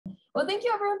Well, thank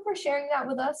you everyone for sharing that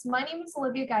with us. My name is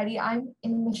Olivia Guidi. I'm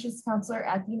an admissions counselor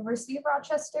at the University of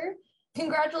Rochester.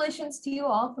 Congratulations to you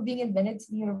all for being admitted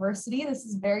to the university. This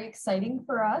is very exciting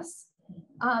for us.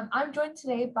 I'm joined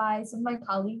today by some of my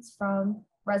colleagues from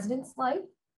Residence Life.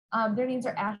 Their names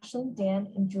are Ashlyn, Dan,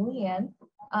 and Julianne.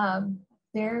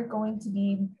 They're going to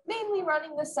be mainly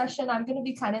running this session. I'm going to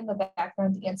be kind of in the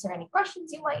background to answer any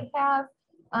questions you might have.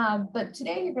 But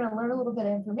today you're going to learn a little bit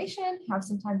of information, have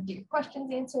some time to get your questions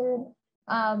answered,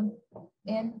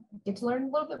 and get to learn a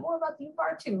little bit more about the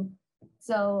UVAR too.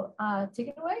 So take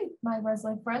it away, my Res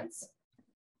Life friends.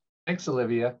 Thanks,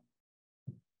 Olivia.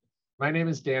 My name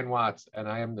is Dan Watts, and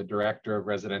I am the Director of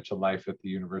Residential Life at the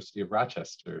University of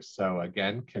Rochester. So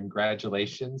again,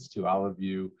 congratulations to all of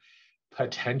you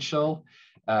potential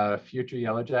future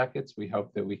Yellow Jackets. We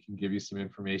hope that we can give you some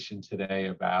information today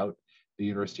about the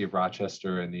University of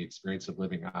Rochester and the experience of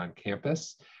living on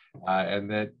campus, and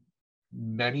that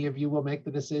many of you will make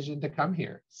the decision to come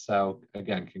here. So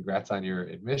again, congrats on your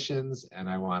admissions, and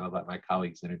I want to let my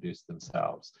colleagues introduce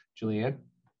themselves. Julianne?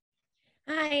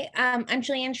 Hi, I'm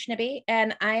Julianne Schnibbe,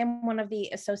 and I am one of the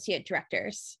associate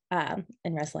directors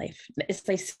in Res Life. It's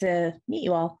nice to meet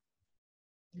you all.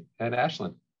 And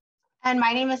Ashlyn? And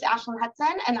my name is Ashlyn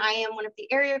Hudson, and I am one of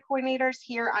the area coordinators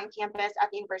here on campus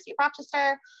at the University of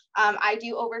Rochester. I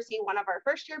do oversee one of our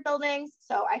first year buildings,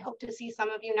 so I hope to see some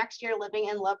of you next year living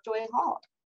in Lovejoy Hall.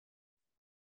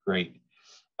 Great.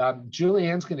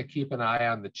 Julianne's going to keep an eye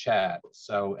on the chat.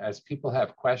 So as people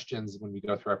have questions when we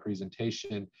go through our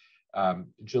presentation,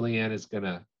 Julianne is going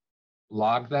to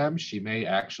log them. She may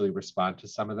actually respond to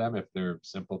some of them if they're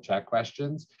simple chat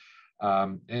questions.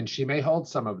 And she may hold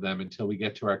some of them until we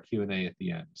get to our Q&A at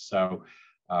the end. So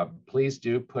please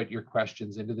do put your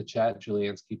questions into the chat.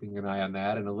 Julianne's keeping an eye on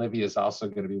that. And Olivia is also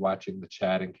going to be watching the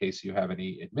chat in case you have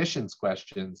any admissions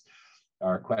questions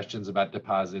or questions about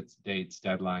deposits, dates,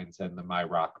 deadlines, and the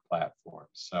MyRock platform.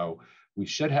 So we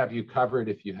should have you covered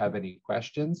if you have any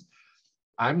questions.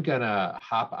 I'm going to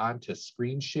hop onto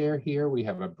screen share here. We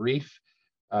have a brief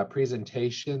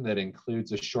presentation that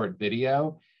includes a short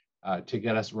video to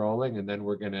get us rolling, and then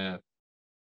we're going to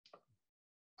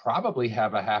probably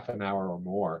have a half an hour or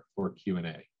more for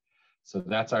Q&A. So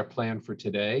that's our plan for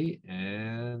today.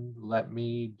 And let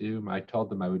me do I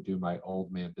told them I would do my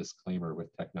old man disclaimer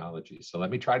with technology. So let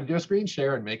me try to do a screen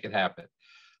share and make it happen.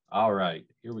 All right,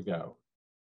 here we go.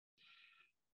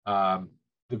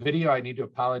 The video, I need to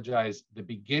apologize. The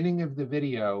beginning of the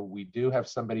video, we do have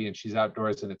somebody and she's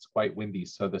outdoors and it's quite windy.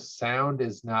 So the sound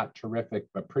is not terrific,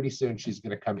 but pretty soon she's going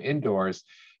to come indoors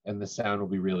and the sound will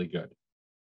be really good.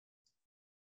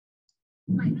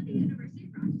 Life at the University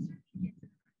of Rochester begins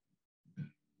in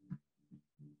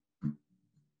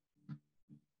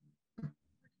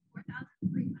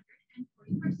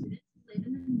 4,344 students live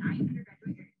in the 9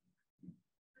 undergraduate areas.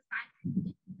 Besides,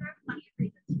 there are plenty of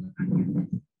reasons to live on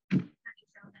campus.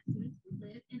 Students who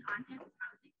live in on-campus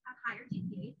housing have higher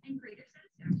GPAs and greater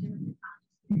satisfaction with the college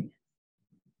experience.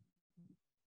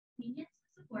 Convenience,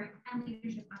 support, and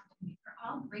leadership opportunities are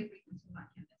all great reasons to live on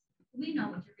campus. We know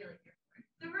what you're really here for: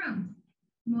 the rooms.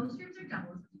 Most rooms are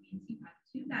doubles, which means you have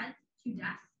 2 beds, 2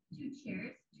 desks, 2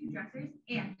 chairs, 2 dressers,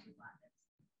 and 2 closets.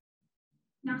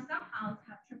 Now, some halls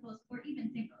have triples or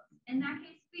even singles. In that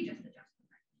case, we just adjust the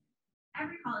furniture.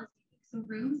 Every hall is unique, so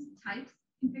rooms, types,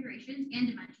 configurations, and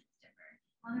dimensions differ.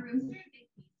 While the rooms are in big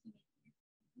needs to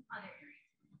make other areas.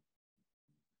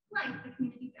 Like the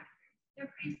community factors,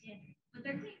 they're pretty standard, but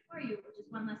they're clean for you, which is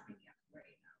one less thing you have to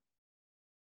worry about.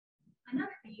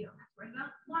 Another thing you don't have to worry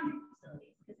about: laundry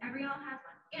facilities, because every hall has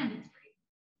one, and it's free.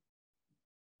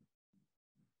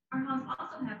 Our halls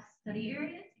also have study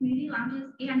areas, community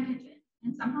lounges, and kitchens,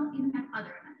 and some halls even have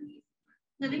other amenities.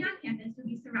 Living on campus, you'll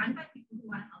be surrounded by people who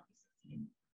want to help you succeed.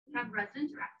 We have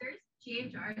resident directors,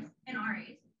 GHRs, and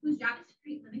RAs, whose job is to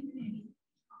create living communities.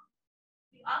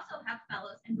 We also have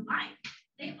fellows and allies.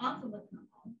 They also live in the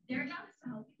hall. Their job is to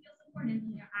help you feel supported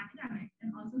in your academics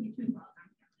and also get you involved on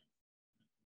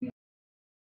campus.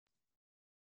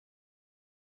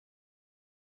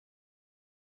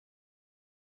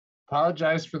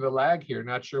 Apologize for the lag here.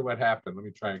 Not sure what happened. Let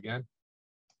me try again.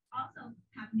 Also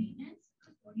have maintenance,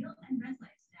 custodial, and res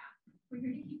life staff. We're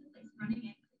here to keep the place running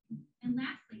and clean. And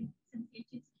lastly, since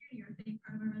safety and security are a big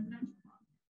part of our residential hall,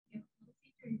 we have a public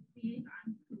safety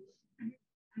liaison who under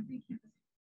every campus.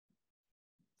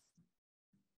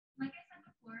 Like I said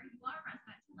before, you are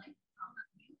residential life is all about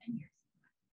you and your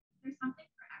success. There's something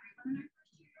for everyone in our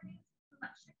first year areas, so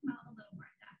let's check them out a little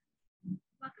more in depth.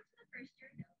 Welcome to the first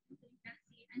year hill, including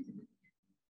Genesee and to the beginning.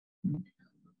 The hill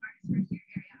is the largest first year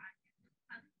area on campus,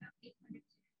 housing about 800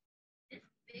 students. This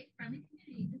big, friendly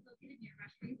community is located near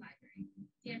Rushbury Library.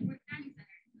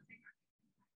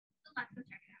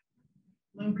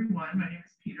 everyone. My name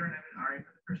is Peter and I'm an RA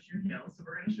for the first year Hill. So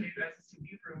we're going to show you guys the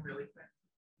studio room really quick.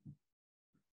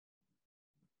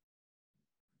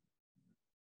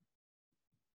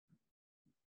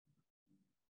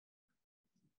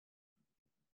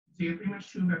 So you have pretty much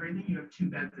two of everything. You have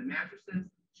two beds and mattresses,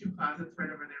 two closets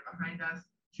right over there behind us,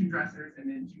 two dressers,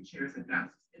 and then two chairs and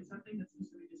desks. It's something that's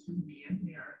specific to student B, and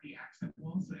they are the accent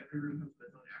wall. So every room has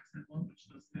its own accent wall, which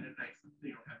looks kind of nice. So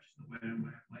you don't have just the white and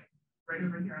black light. Right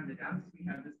over here on the desk, we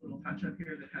have this little touch up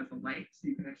here that has a light,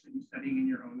 so you can actually be studying in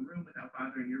your own room without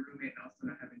bothering your roommate and also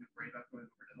not having to worry about going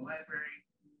over to the library.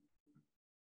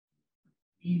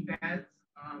 The beds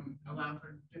allow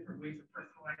for different ways of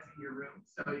personalizing your room.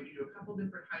 So you can do a couple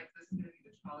different heights. This is going to be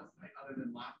the tallest height other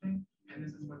than lofting, and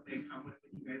this is what they come with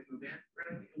when you guys move in. We're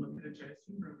going to take a look at a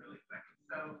Genesee room really quick.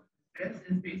 So this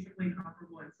is basically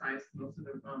comparable in size to most of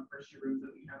the first year rooms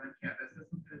that we have on campus.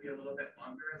 This one's going to be a little bit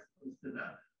longer as opposed to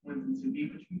the ones in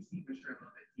 2B, which we've seen for sure a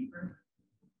little bit deeper.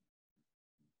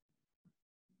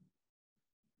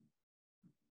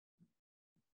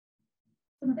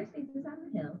 Some other spaces on the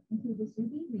hill include the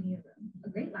Subi Reading Room, a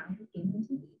great lounge with games and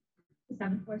TV, the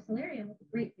 7th floor solarium with a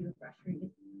great view of brusheries,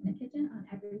 and a kitchen on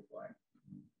every floor.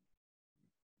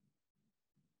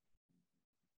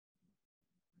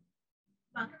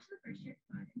 Welcome to the first year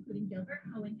quad, including Gilbert,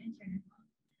 Hoeing, and Turner Hall.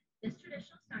 This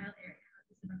traditional style area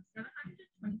houses about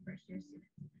 720 first year students.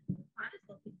 The quad is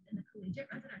located in the collegiate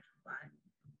residential quad,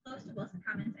 close to Wilson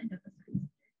Commons and Douglas Science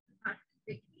Center. The quad has a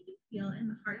great community feel in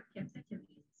the heart of campus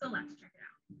activities, so let's check it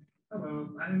out. Hello,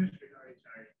 my name is Shikari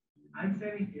Chari. I'm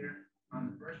standing here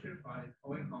on the first year quad in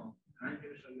Hoeing Hall, and I'm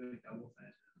going to show you a double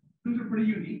size room. Rooms are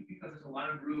pretty unique because there's a lot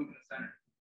of room in the center.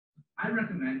 I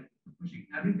recommend pushing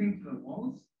everything to the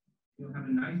walls. You'll have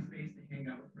a nice space to hang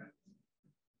out with friends.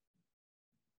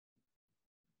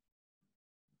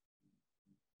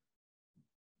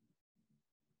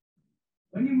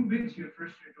 When you move into your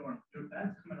first year dorm, your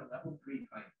beds come at a level 3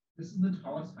 height. This is the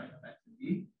tallest height of that can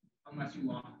be, unless you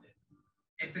loft it.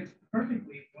 It fits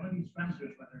perfectly one of these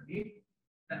dressers, whether need,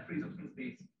 that frees up some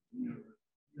space in your room.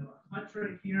 You have a hutch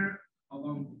right here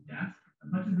along with the desk.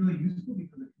 The hutch is really useful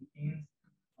because it contains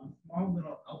a small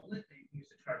little outlet that you can use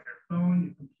to charge your phone,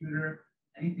 your computer,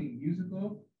 anything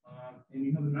musical. And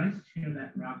you have a nice chair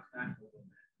that rocks back a little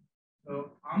bit.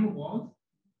 So on the walls,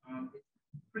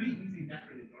 it's pretty easy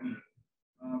decorated dorm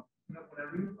room. Put up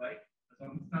whatever you like, as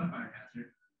long as it's not a fire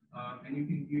hazard. And you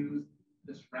can use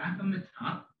this rack on the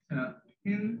top to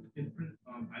pin different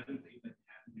items that you'd like to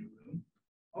have in your room.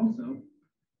 Also,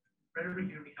 right over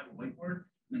here, we have a whiteboard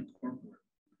and a corkboard.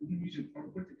 You can use your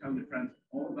corkboard to tell your friends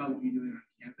all about what you're doing on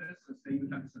campus. So say you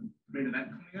have some great event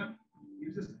coming up,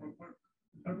 use this corkboard,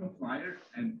 put up a flyer,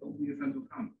 and hopefully your friends will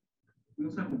come. We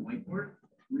also have a whiteboard,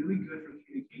 really good for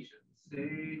communication.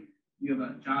 Say you have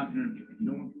a job interview and you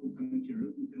don't want people coming to your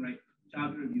room, you can write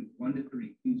job interview 1 to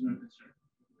 3, please register.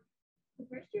 The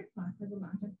first year class has a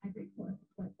lounge on every floor with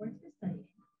whiteboards for studying,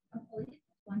 a fully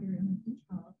equipped laundry room in each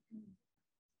hall.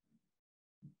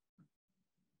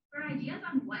 For ideas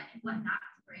on what and what not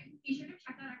to bring, be sure to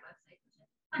check out our website, which has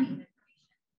plenty of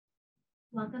information.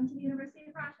 Welcome to the University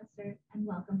of Rochester and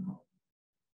welcome home.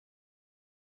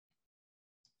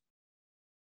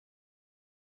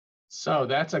 So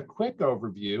that's a quick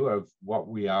overview of what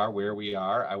we are, where we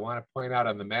are. I want to point out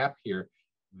on the map here,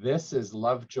 this is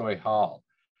Lovejoy Hall.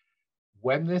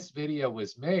 When this video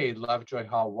was made, Lovejoy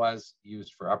Hall was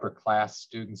used for upper class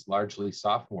students, largely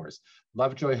sophomores.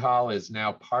 Lovejoy Hall is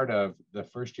now part of the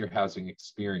first year housing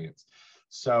experience.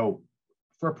 So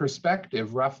for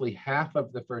perspective, roughly half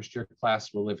of the first year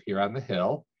class will live here on the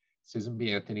Hill, Susan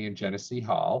B. Anthony and Genesee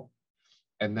Hall.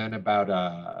 And then about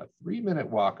a 3-minute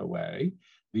walk away,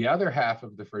 the other half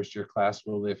of the first year class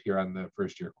will live here on the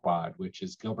first year quad, which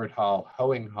is Gilbert Hall,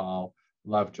 Hoeing Hall,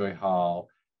 Lovejoy Hall,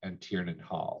 and Tiernan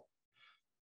Hall.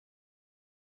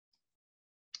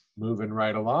 Moving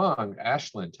right along,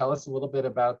 Ashlyn, tell us a little bit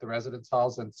about the residence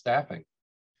halls and staffing.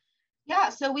 Yeah,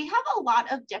 so we have a lot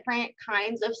of different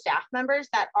kinds of staff members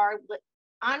that are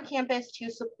on campus to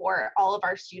support all of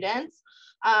our students.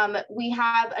 We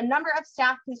have a number of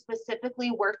staff who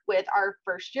specifically work with our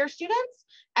first year students,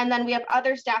 and then we have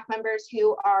other staff members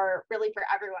who are really for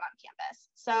everyone on campus.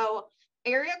 So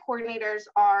area coordinators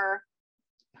are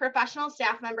professional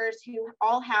staff members who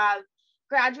all have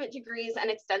graduate degrees and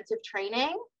extensive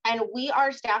training, and we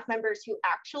are staff members who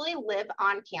actually live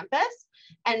on campus.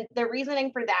 And the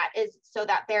reasoning for that is so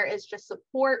that there is just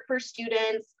support for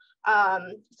students,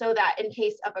 so that in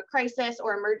case of a crisis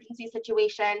or emergency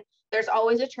situation, there's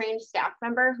always a trained staff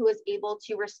member who is able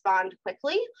to respond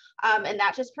quickly. And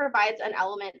that just provides an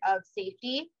element of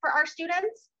safety for our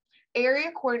students.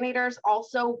 Area coordinators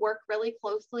also work really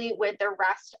closely with the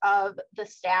rest of the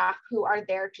staff who are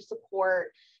there to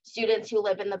support students who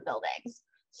live in the buildings.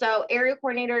 So area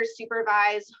coordinators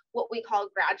supervise what we call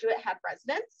graduate head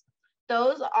residents.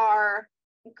 Those are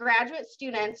graduate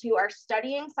students who are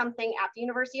studying something at the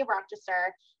University of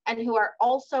Rochester and who are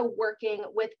also working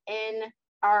within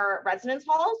our residence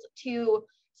halls to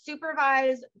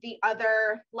supervise the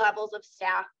other levels of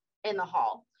staff in the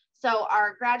hall. So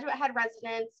our graduate head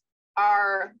residents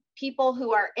are people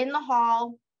who are in the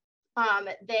hall.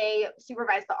 They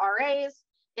supervise the RAs.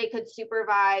 They could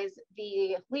supervise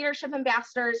the leadership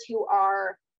ambassadors, who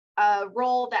are a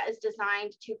role that is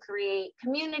designed to create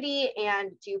community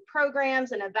and do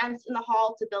programs and events in the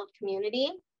hall to build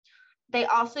community. They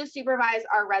also supervise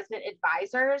our resident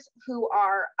advisors, who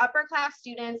are upper class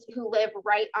students who live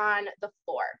right on the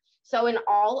floor. So in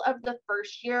all of the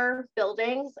first year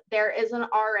buildings, there is an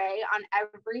RA on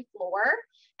every floor,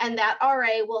 and that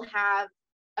RA will have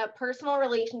a personal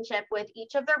relationship with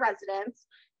each of their residents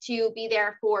to be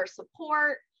there for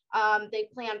support. They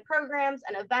plan programs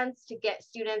and events to get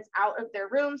students out of their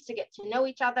rooms to get to know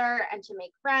each other and to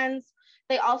make friends.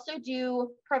 They also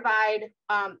do provide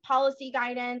policy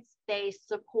guidance. They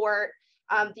support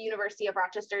the University of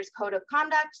Rochester's Code of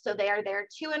Conduct. So they are there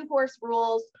to enforce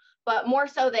rules, but more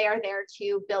so they are there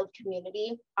to build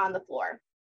community on the floor.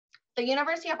 The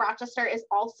University of Rochester is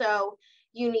also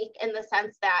unique in the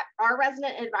sense that our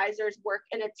resident advisors work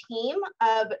in a team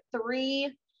of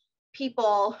 3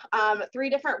 people, 3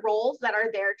 different roles that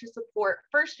are there to support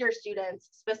first year students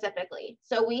specifically.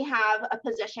 So we have a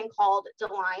position called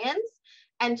DeLions,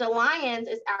 and DeLions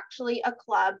is actually a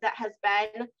club that has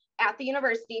been at the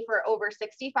university for over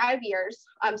 65 years.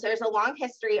 So there's a long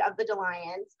history of the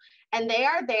DeLions, and they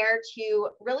are there to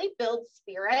really build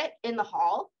spirit in the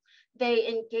hall. They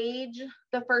engage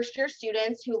the first year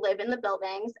students who live in the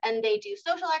buildings, and they do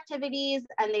social activities,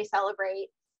 and they celebrate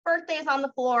birthdays on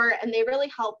the floor, and they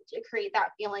really help to create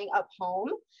that feeling of home.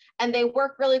 And they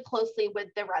work really closely with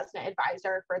the resident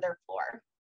advisor for their floor.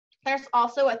 There's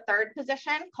also a third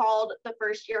position called the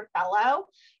first year fellow.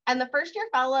 And the first year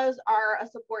fellows are a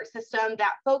support system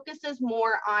that focuses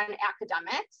more on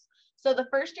academics. So the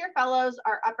first year fellows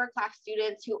are upper class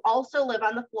students who also live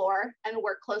on the floor and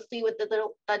work closely with the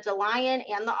DeLion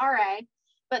and the RA,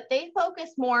 but they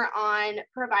focus more on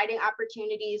providing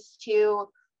opportunities to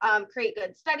create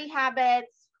good study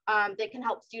habits. They can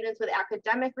help students with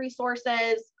academic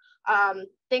resources,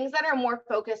 things that are more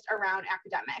focused around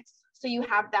academics. So you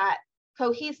have that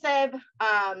cohesive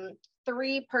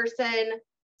 3-person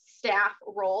staff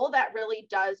role that really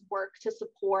does work to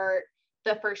support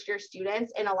the first year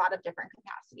students in a lot of different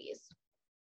capacities.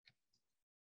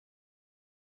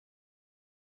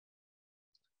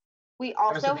 We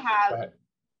also have,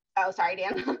 oh, sorry,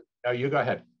 Dan. No, you go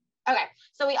ahead. Okay,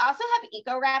 so we also have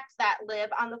eco reps that live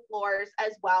on the floors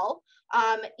as well.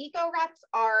 Eco reps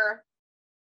are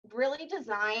really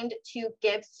designed to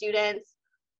give students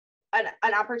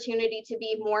an opportunity to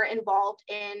be more involved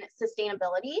in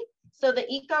sustainability. So the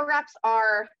eco reps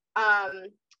are,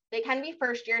 they can be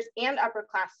first years and upper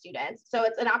class students. So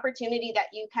it's an opportunity that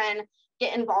you can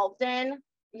get involved in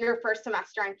your first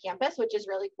semester on campus, which is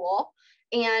really cool.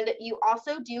 And you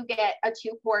also do get a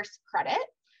 2-course credit.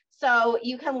 So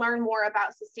you can learn more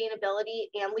about sustainability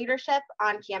and leadership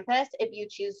on campus if you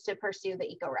choose to pursue the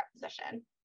eco rep position.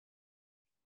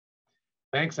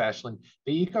 Thanks, Ashlyn.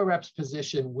 The eco reps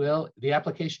position the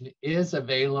application is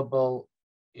available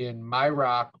in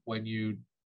MyRock when you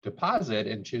deposit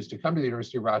and choose to come to the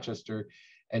University of Rochester,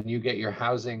 and you get your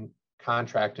housing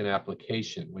contract and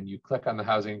application. When you click on the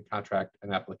housing contract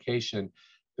and application,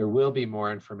 there will be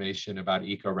more information about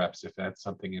eco reps if that's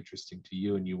something interesting to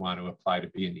you and you want to apply to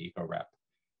be an eco rep.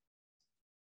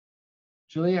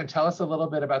 Julianne, tell us a little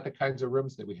bit about the kinds of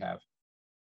rooms that we have.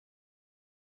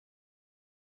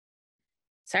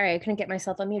 Sorry, I couldn't get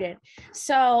myself unmuted.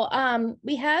 So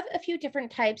we have a few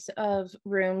different types of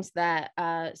rooms that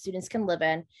students can live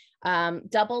in.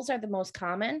 Doubles are the most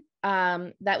common.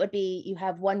 That would be you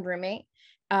have 1 roommate.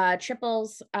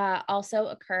 Triples also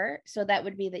occur. So that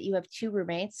would be that you have 2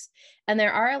 roommates, and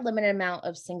there are a limited amount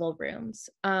of single rooms.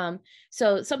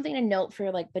 So something to note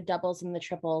for like the doubles and the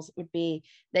triples would be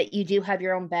that you do have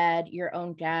your own bed, your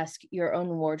own desk, your own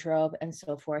wardrobe, and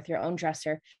so forth, your own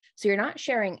dresser. So you're not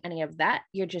sharing any of that.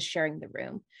 You're just sharing the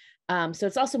room. So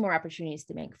it's also more opportunities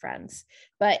to make friends.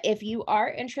 But if you are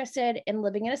interested in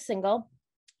living in a single,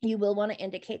 you will want to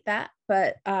indicate that.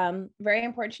 But very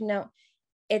important to note,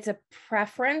 it's a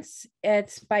preference.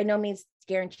 It's by no means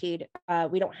guaranteed.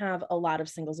 We don't have a lot of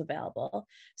singles available.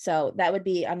 So that would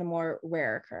be on the more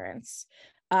rare occurrence.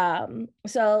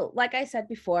 So like I said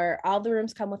before, all the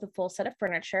rooms come with a full set of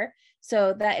furniture.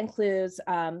 So that includes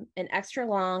an extra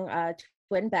long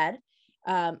twin bed,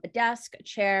 a desk, a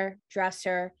chair,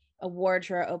 dresser, a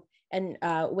wardrobe, and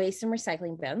waste and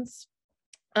recycling bins.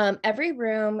 Every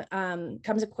room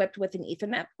comes equipped with an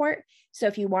Ethernet port. So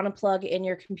if you want to plug in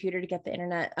your computer to get the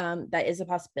internet, that is a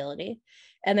possibility.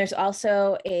 And there's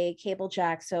also a cable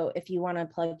jack. So if you want to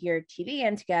plug your TV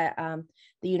in to get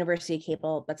the university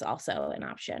cable, that's also an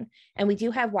option. And we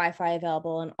do have Wi-Fi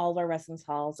available in all of our residence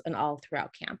halls and all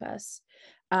throughout campus.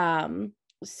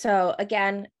 So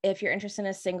again, if you're interested in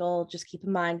a single, just keep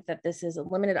in mind that this is a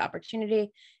limited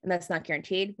opportunity and that's not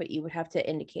guaranteed, but you would have to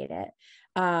indicate it.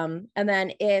 And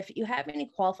then if you have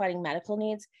any qualifying medical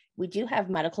needs, we do have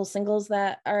medical singles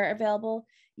that are available.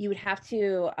 You would have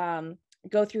to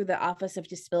go through the Office of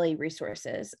Disability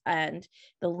Resources, and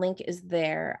the link is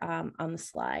there on the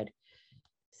slide.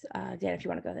 Dan, if you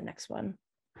want to go to the next one.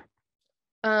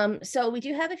 So we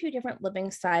do have a few different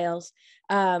living styles.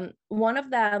 One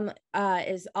of them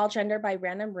is all gender by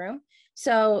random room.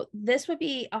 So this would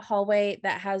be a hallway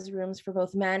that has rooms for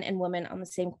both men and women on the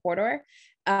same corridor.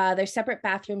 There's separate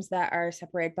bathrooms that are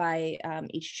separated by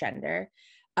each gender.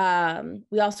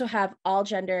 We also have all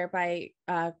gender by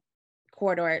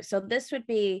corridor. So this would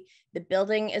be the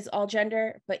building is all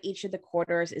gender, but each of the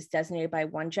corridors is designated by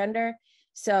one gender.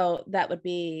 So that would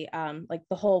be like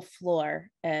the whole floor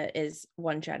is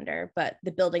one gender, but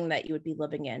the building that you would be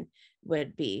living in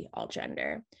would be all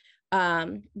gender.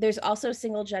 There's also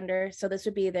single gender. So this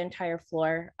would be the entire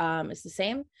floor is the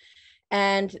same.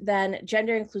 And then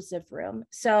gender inclusive room.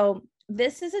 So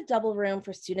this is a double room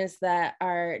for students that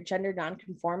are gender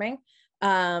non-conforming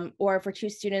or for two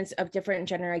students of different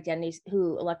gender identities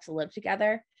who elect to live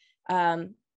together.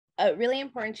 Really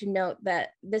important to note that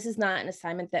this is not an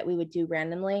assignment that we would do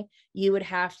randomly. You would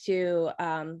have to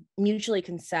mutually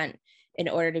consent in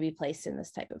order to be placed in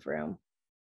this type of room.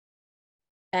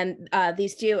 And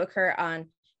these do occur on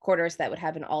corridors that would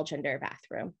have an all gender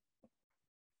bathroom.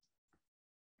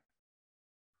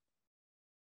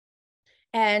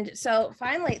 And so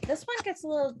finally, this one gets a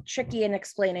little tricky in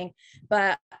explaining,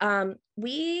 but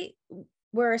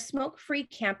we're a smoke-free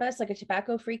campus, like a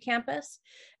tobacco-free campus.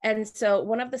 And so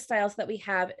one of the styles that we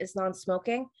have is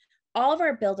non-smoking. All of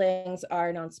our buildings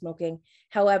are non-smoking.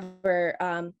 However,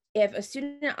 if a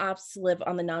student opts to live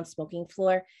on the non-smoking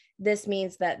floor, this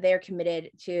means that they're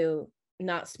committed to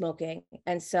not smoking.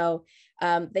 And so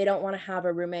they don't want to have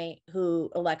a roommate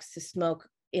who elects to smoke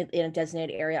in a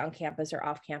designated area on campus or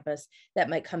off campus that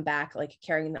might come back like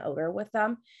carrying the odor with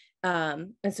them.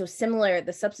 And so similar,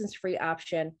 the substance-free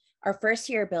option, our first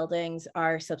year buildings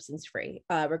are substance-free,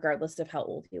 regardless of how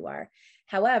old you are.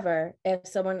 However, if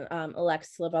someone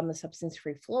elects to live on the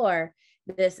substance-free floor,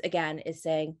 this again is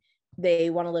saying they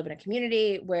want to live in a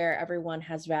community where everyone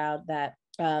has vowed that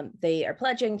they are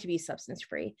pledging to be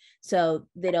substance-free. So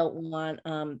they don't want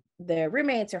their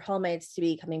roommates or hallmates to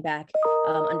be coming back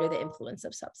under the influence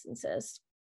of substances.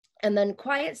 And then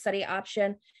quiet study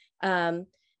option.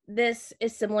 This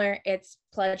is similar. It's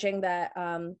pledging that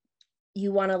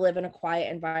you want to live in a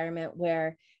quiet environment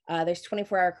where there's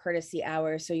 24-hour courtesy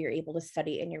hours, so you're able to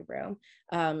study in your room.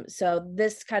 So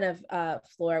this kind of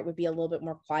floor would be a little bit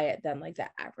more quiet than like the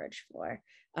average floor.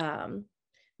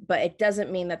 But it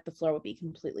doesn't mean that the floor would be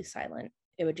completely silent.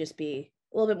 It would just be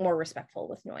a little bit more respectful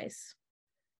with noise.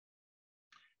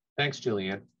 Thanks,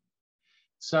 Julianne.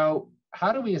 So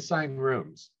how do we assign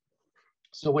rooms?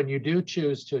 So when you do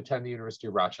choose to attend the University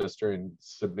of Rochester and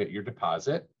submit your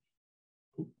deposit,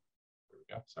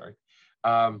 sorry.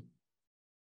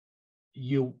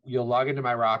 You'll log into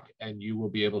MyRock and you will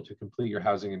be able to complete your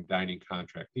housing and dining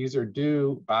contract. These are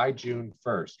due by June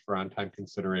 1st for on-time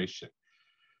consideration.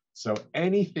 So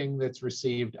anything that's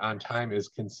received on time is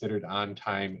considered on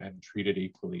time and treated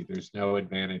equally. There's no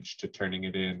advantage to turning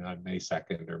it in on May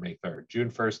 2nd or May 3rd. June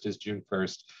 1st is June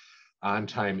 1st. On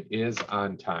time is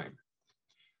on time.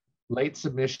 Late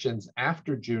submissions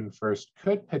after June 1st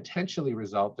could potentially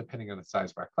result, depending on the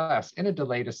size of our class, in a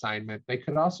delayed assignment. They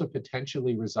could also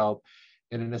potentially result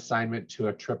in an assignment to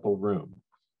a triple room.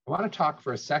 I want to talk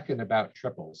for a second about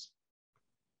triples.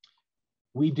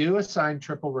 We do assign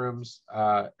triple rooms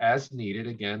as needed.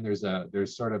 Again,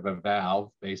 there's sort of a valve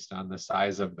based on the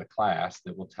size of the class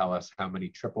that will tell us how many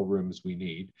triple rooms we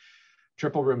need.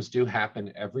 Triple rooms do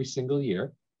happen every single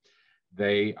year.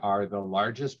 They are the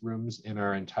largest rooms in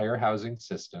our entire housing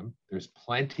system. There's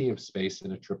plenty of space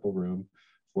in a triple room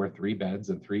for 3 beds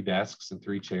and 3 desks and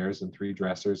 3 chairs and 3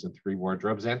 dressers and 3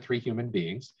 wardrobes and 3 human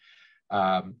beings.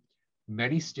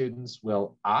 Many students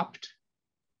will opt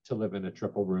to live in a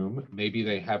triple room. Maybe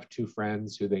they have two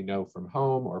friends who they know from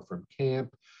home or from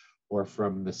camp or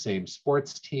from the same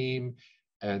sports team.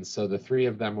 And so the three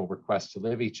of them will request to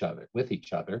live with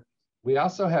each other. We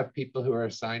also have people who are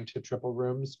assigned to triple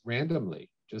rooms randomly,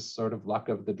 just sort of luck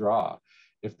of the draw.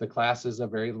 If the class is a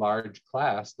very large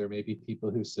class, there may be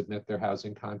people who submit their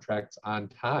housing contracts on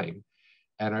time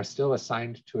and are still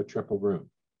assigned to a triple room.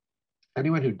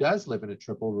 Anyone who does live in a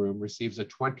triple room receives a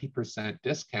 20%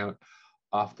 discount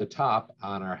off the top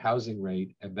on our housing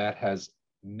rate, and that has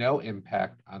no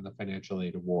impact on the financial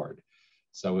aid award.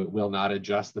 So it will not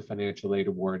adjust the financial aid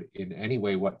award in any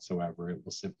way whatsoever. It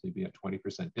will simply be a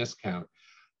 20% discount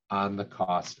on the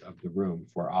cost of the room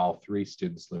for all three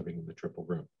students living in the triple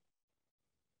room.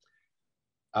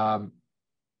 I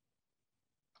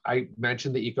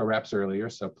mentioned the eco reps earlier,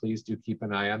 so please do keep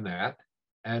an eye on that.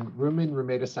 And room and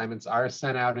roommate assignments are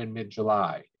sent out in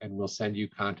mid-July, and we'll send you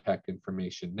contact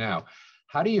information now.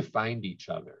 How do you find each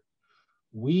other?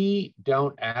 We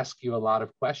don't ask you a lot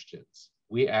of questions.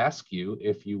 We ask you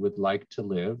if you would like to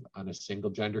live on a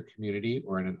single gender community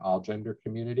or in an all gender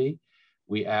community.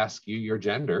 We ask you your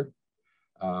gender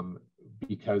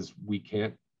because we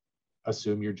can't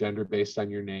assume your gender based on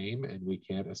your name, and we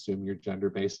can't assume your gender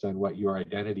based on what your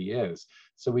identity is.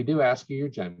 So we do ask you your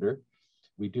gender.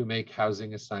 We do make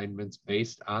housing assignments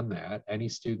based on that. Any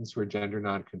students who are gender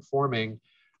nonconforming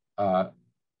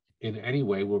in any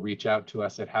way will reach out to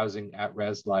us at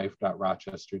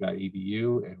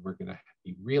housing@reslife.rochester.edu, and we're going to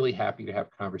be really happy to have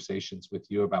conversations with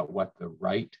you about what the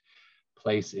right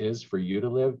place is for you to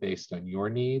live based on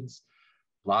your needs.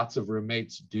 Lots of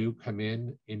roommates do come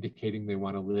in indicating they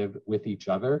want to live with each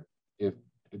other. If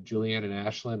Julianne and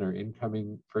Ashlyn are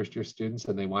incoming first-year students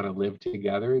and they want to live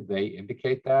together, they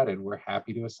indicate that, and we're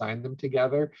happy to assign them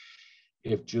together.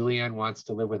 If Julianne wants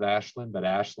to live with Ashlyn, but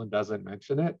Ashlyn doesn't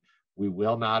mention it, we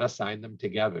will not assign them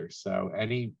together. So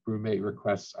any roommate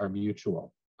requests are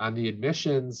mutual. On the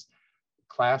admissions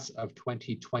class of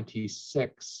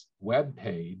 2026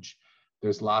 webpage,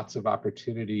 there's lots of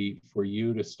opportunity for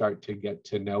you to start to get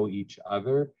to know each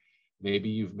other. Maybe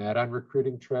you've met on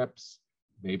recruiting trips,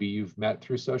 maybe you've met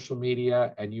through social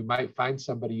media, and you might find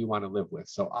somebody you want to live with.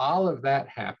 So all of that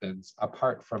happens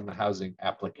apart from the housing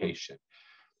application.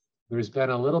 There's been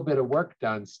a little bit of work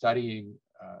done studying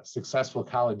successful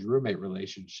college roommate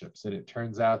relationships, and it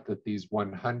turns out that these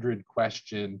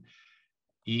 100-question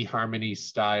eHarmony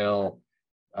style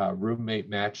roommate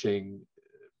matching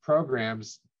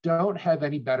programs don't have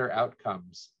any better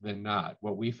outcomes than not.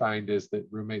 What we find is that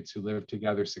roommates who live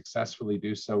together successfully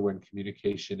do so when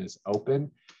communication is open.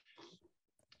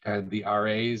 And the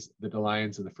RAs, the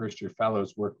DeLions, and the first-year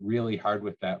fellows work really hard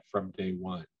with that from day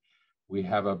one. We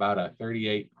have about a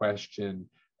 38-question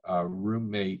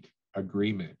roommate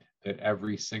agreement that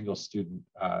every single student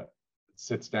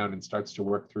sits down and starts to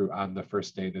work through on the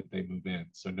first day that they move in.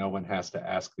 So no one has to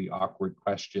ask the awkward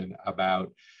question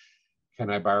about, can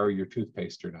I borrow your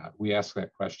toothpaste or not? We ask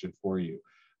that question for you.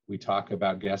 We talk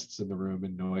about guests in the room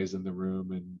and noise in the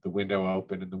room and the window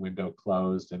open and the window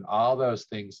closed, and all those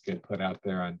things get put out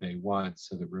there on day one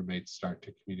so the roommates start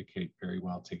to communicate very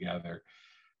well together.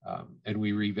 And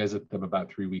we revisit them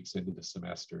about 3 weeks into the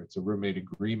semester. It's a roommate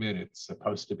agreement. It's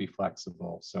supposed to be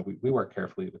flexible. So we work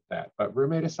carefully with that. But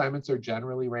roommate assignments are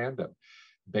generally random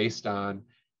based on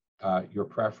your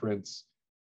preference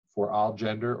for all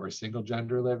gender or single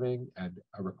gender living and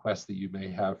a request that you may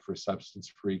have for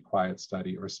substance-free, quiet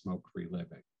study, or smoke-free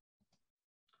living.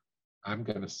 I'm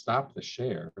going to stop the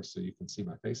share so you can see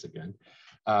my face again.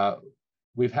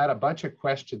 We've had a bunch of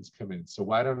questions come in, so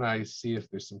why don't I see if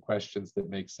there's some questions that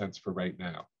make sense for right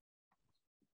now.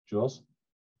 Jules?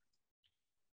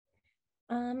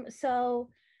 So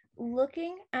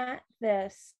looking at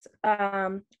this,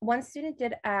 one student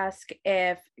did ask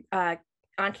if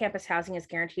on-campus housing is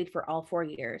guaranteed for all 4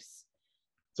 years.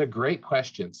 It's a great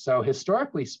question. So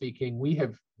historically speaking, we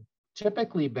have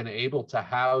typically been able to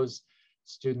house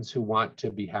students who want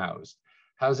to be housed.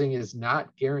 Housing is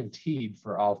not guaranteed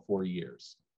for all 4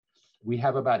 years. We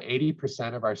have about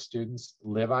 80% of our students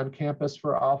live on campus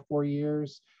for all 4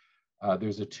 years.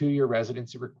 There's a 2-year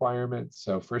residency requirement.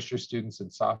 So first-year students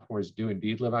and sophomores do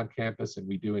indeed live on campus, and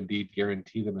we do indeed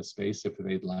guarantee them a space if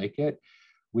they'd like it.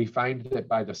 We find that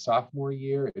by the sophomore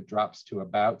year, it drops to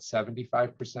about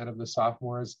 75% of the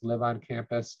sophomores live on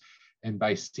campus. And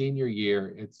by senior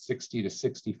year, it's 60 to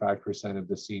 65% of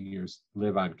the seniors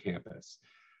live on campus.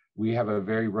 We have a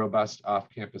very robust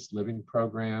off-campus living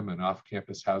program, an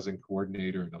off-campus housing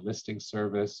coordinator, and a listing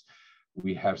service.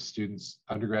 We have students,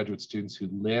 undergraduate students who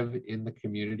live in the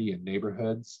community and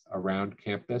neighborhoods around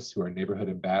campus who are neighborhood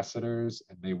ambassadors,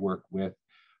 and they work with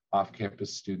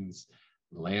off-campus students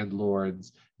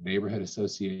landlords, neighborhood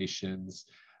associations.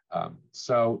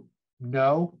 So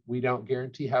no, we don't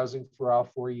guarantee housing for all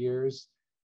 4 years.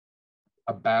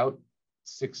 About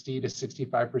 60 to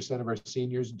 65% of our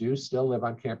seniors do still live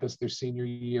on campus their senior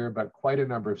year, but quite a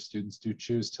number of students do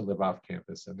choose to live off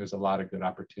campus. And there's a lot of good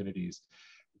opportunities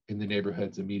in the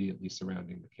neighborhoods immediately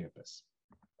surrounding the campus.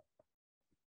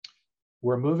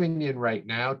 We're moving in right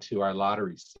now to our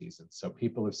lottery season. So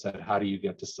people have said, how do you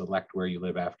get to select where you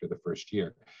live after the first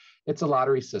year? It's a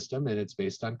lottery system and it's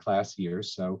based on class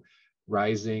years. So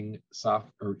rising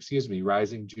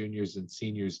juniors and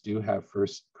seniors do have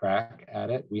first crack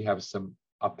at it. We have some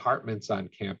apartments on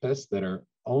campus that are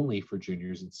only for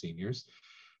juniors and seniors.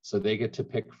 So they get to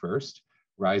pick first.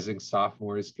 Rising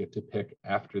sophomores get to pick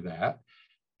after that.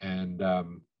 And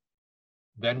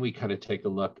then we kind of take a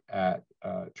look at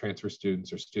transfer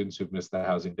students or students who've missed the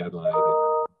housing deadline.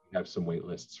 We have some wait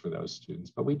lists for those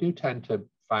students, but we do tend to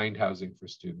find housing for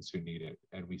students who need it,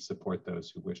 and we support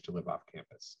those who wish to live off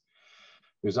campus.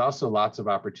 There's also lots of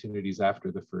opportunities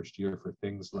after the first year for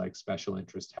things like special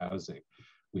interest housing.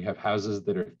 We have houses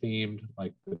that are themed,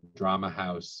 like the Drama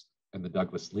House and the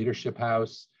Douglas Leadership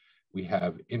House. We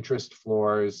have interest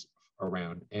floors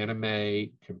around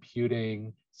anime,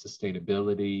 computing,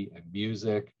 sustainability, and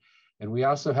music. And we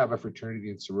also have a fraternity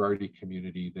and sorority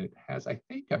community that has, I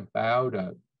think, about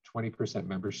a 20%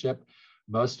 membership.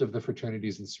 Most of the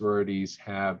fraternities and sororities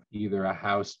have either a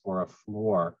house or a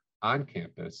floor on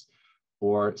campus,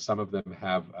 or some of them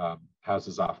have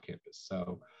houses off campus.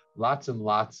 So lots and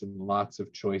lots and lots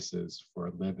of choices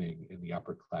for living in the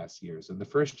upper class years. In the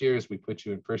first years, we put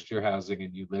you in first year housing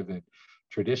and you live in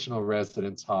traditional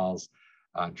residence halls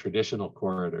on traditional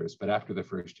corridors. But after the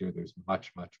first year, there's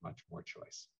much, much, much more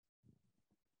choice.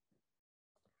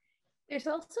 There's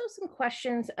also some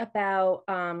questions about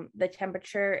the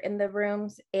temperature in the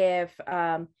rooms, if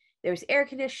there's air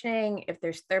conditioning, if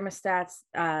there's thermostats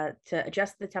to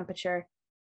adjust the temperature.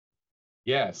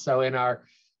 Yeah, so in our,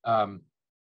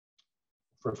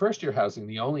 for first year housing,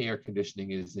 the only air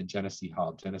conditioning is in Genesee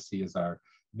Hall. Genesee is our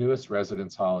newest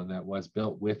residence hall, and that was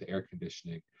built with air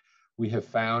conditioning. We have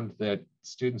found that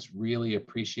students really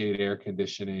appreciate air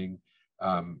conditioning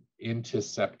into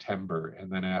September,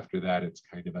 and then after that, it's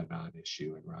kind of a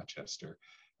non-issue in Rochester.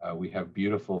 We have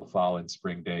beautiful fall and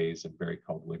spring days and very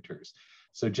cold winters.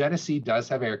 So Genesee does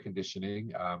have air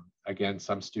conditioning. Again,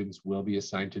 some students will be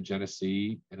assigned to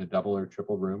Genesee in a double or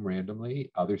triple room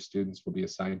randomly. Other students will be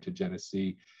assigned to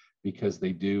Genesee because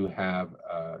they do have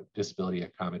disability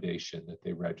accommodation that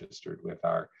they registered with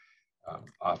our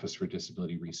Office for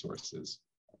Disability Resources.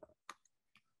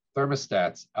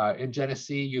 Thermostats. In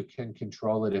Genesee, you can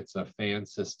control it. It's a fan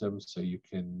system, so you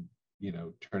can,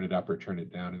 turn it up or turn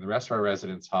it down. In the rest of our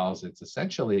residence halls, it's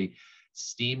essentially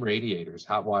steam radiators,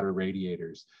 hot water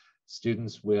radiators.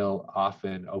 Students will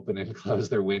often open and close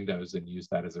their windows and use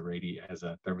that as a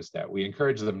thermostat. We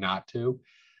encourage them not to,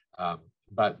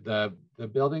 but the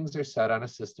buildings are set on a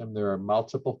system. There are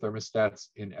multiple thermostats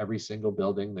in every single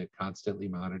building that constantly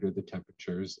monitor the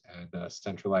temperatures, and a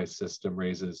centralized system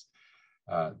raises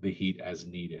the heat as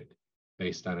needed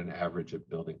based on an average of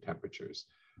building temperatures.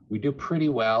 We do pretty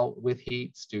well with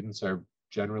heat. Students are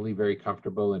generally very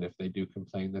comfortable, and if they do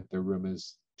complain that their room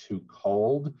is too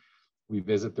cold, we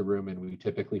visit the room and we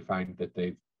typically find that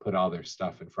they've put all their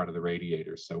stuff in front of the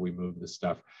radiator. So we move the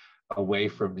stuff away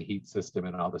from the heat system,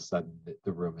 and all of a sudden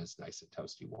the room is nice and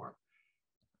toasty warm.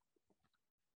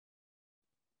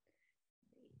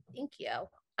 Thank you.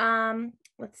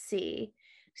 Let's see.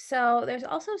 So there's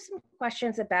also some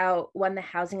questions about when the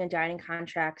housing and dining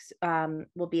contracts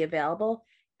will be available,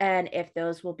 and if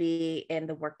those will be in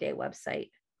the Workday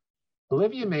website.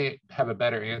 Olivia may have a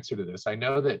better answer to this. I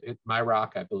know that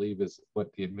MyRock, I believe, is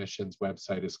what the admissions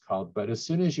website is called, but as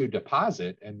soon as you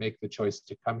deposit and make the choice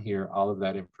to come here, all of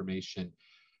that information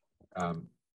and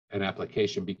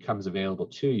application becomes available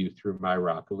to you through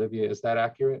MyRock. Olivia, is that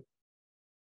accurate?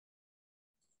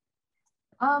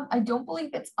 I don't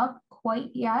believe it's up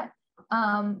quite yet.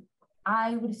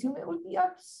 I would assume it would be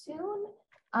up soon.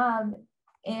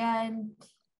 And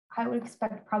I would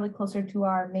expect probably closer to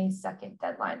our May 2nd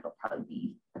deadline, they'll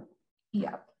probably be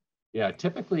up. Yeah,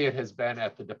 typically it has been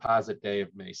at the deposit day of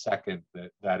May 2nd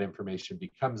that information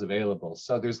becomes available.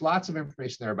 So there's lots of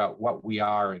information there about what we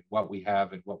are and what we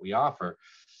have and what we offer,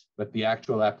 but the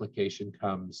actual application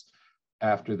comes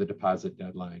after the deposit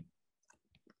deadline.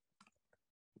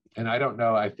 And I don't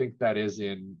know, I think that is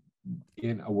in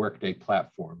a Workday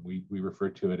platform. We refer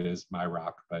to it as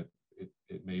MyRock, but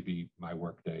it may be My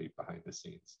Workday behind the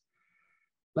scenes.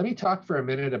 Let me talk for a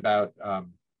minute about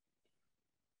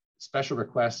special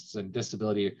requests and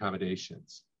disability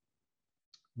accommodations.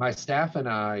 My staff and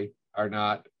I are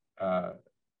not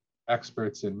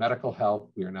experts in medical health.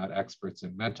 We are not experts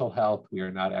in mental health. We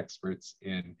are not experts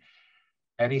in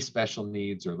any special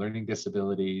needs or learning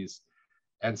disabilities.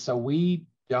 And so we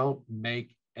don't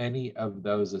make any of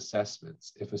those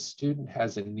assessments. If a student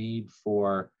has a need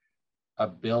for a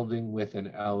building with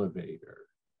an elevator,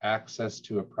 access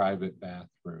to a private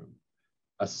bathroom,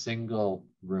 a single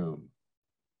room,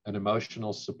 an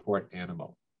emotional support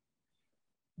animal,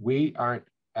 we aren't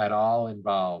at all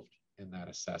involved in that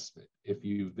assessment. If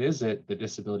you visit the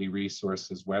Disability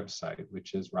Resources website,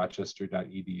 which is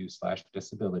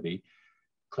rochester.edu/disability,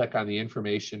 click on the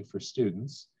information for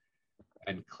students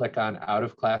and click on out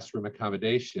of classroom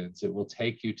accommodations, it will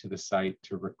take you to the site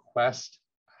to request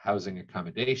housing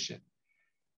accommodation.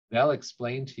 They'll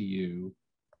explain to you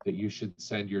that you should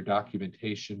send your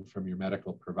documentation from your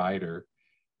medical provider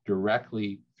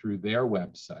directly through their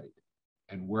website,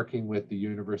 and working with the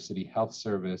University Health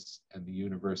Service and the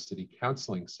University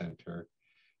Counseling Center,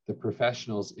 the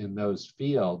professionals in those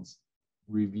fields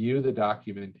review the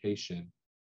documentation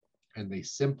and they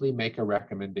simply make a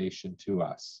recommendation to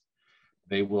us.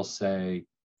 They will say,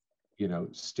 you know,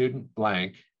 student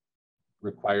blank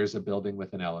requires a building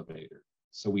with an elevator.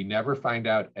 So we never find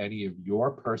out any of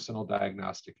your personal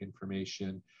diagnostic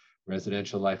information.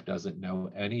 Residential Life doesn't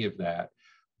know any of that.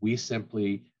 We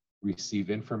simply receive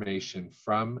information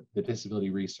from the Disability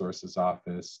Resources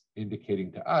Office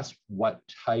indicating to us what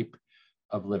type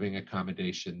of living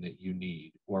accommodation that you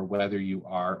need, or whether you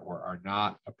are or are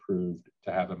not approved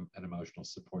to have an emotional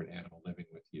support animal living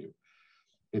with you.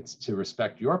 It's to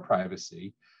respect your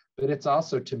privacy, but it's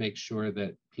also to make sure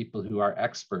that people who are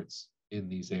experts in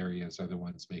these areas are the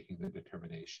ones making the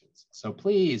determinations. So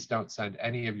please don't send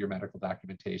any of your medical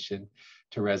documentation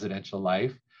to Residential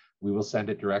Life. We will send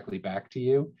it directly back to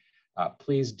you.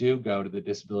 Please do go to the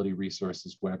Disability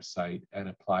Resources website and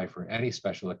apply for any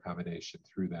special accommodation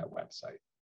through that website.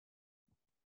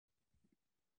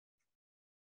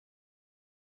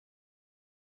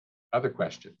 Other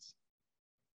questions?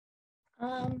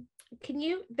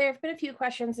 There have been a few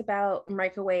questions about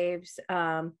microwaves,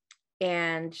 and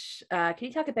can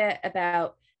you talk a bit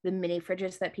about the mini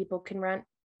fridges that people can rent?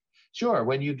 Sure.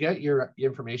 When you get your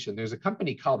information, there's a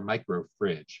company called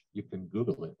Microfridge. You can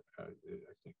Google it, I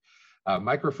think.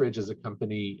 Microfridge is a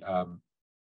company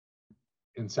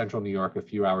in central New York, a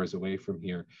few hours away from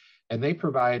here, and they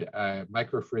provide a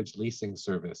microfridge leasing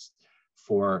service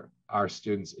for our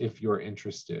students if you're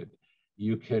interested.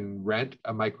 You can rent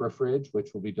a microfridge,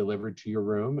 which will be delivered to your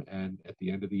room, and at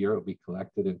the end of the year, it will be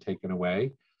collected and taken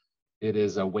away. It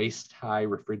is a waist-high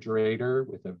refrigerator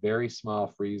with a very small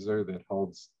freezer that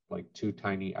holds like 2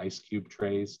 tiny ice cube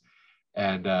trays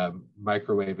and a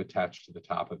microwave attached to the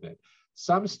top of it.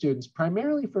 Some students,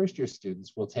 primarily first-year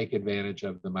students, will take advantage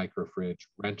of the microfridge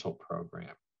rental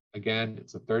program. Again,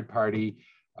 it's a third party.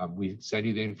 We send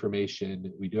you the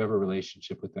information. We do have a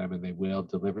relationship with them, and they will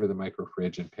deliver the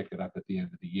microfridge and pick it up at the end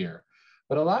of the year.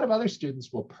 But a lot of other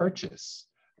students will purchase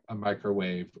a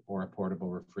microwave or a portable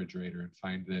refrigerator and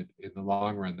find that in the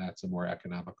long run, that's a more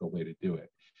economical way to do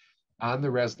it. On the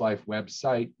ResLife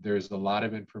website, there's a lot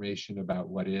of information about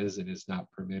what is and is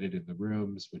not permitted in the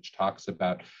rooms, which talks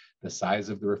about the size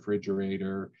of the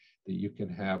refrigerator that you can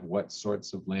have, what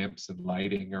sorts of lamps and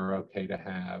lighting are okay to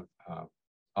have,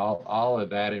 all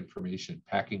of that information,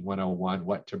 packing 101,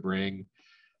 what to bring,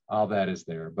 all that is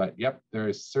there. But yep, there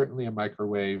is certainly a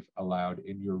microwave allowed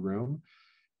in your room.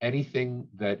 Anything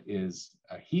that is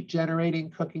a heat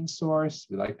generating cooking source,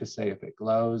 we like to say if it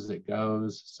glows, it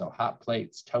goes. So hot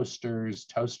plates, toasters,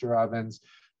 toaster ovens,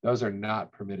 those are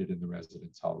not permitted in the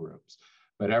residence hall rooms.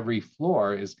 But every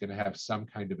floor is going to have some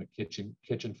kind of a kitchen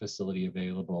facility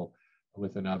available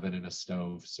with an oven and a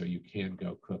stove, so you can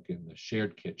go cook in the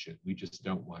shared kitchen. We just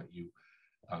don't want you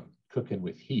cooking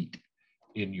with heat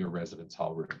in your residence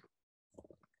hall room.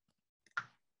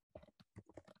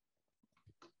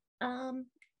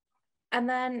 And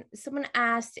then someone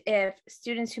asked if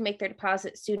students who make their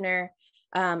deposit sooner,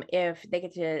 if they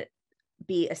get to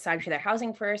be assigned for their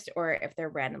housing first, or if they're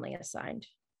randomly assigned.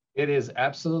 It is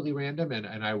absolutely random,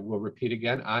 and I will repeat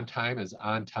again, on time is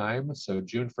on time. So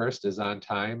June 1st is on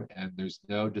time, and there's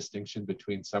no distinction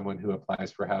between someone who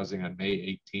applies for housing on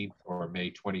May 18th or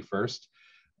May 21st.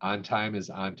 On time is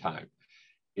on time.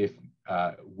 If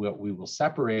what we will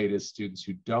separate is students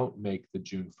who don't make the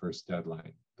June 1st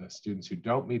deadline. The students who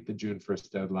don't meet the June 1st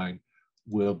deadline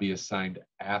will be assigned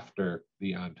after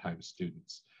the on-time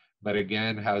students. But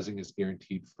again, housing is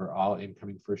guaranteed for all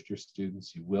incoming first-year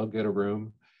students. You will get a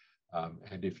room.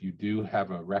 And if you do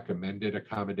have a recommended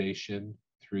accommodation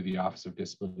through the Office of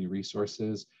Disability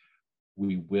Resources,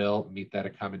 we will meet that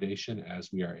accommodation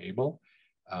as we are able.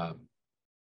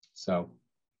 So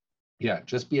yeah,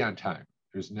 just be on time.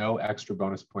 There's no extra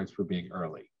bonus points for being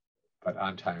early, but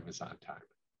on time is on time.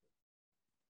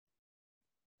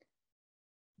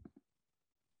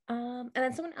 And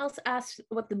then someone else asked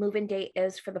what the move-in date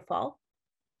is for the fall.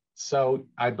 So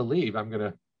I believe, I'm going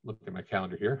to look at my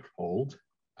calendar here, hold.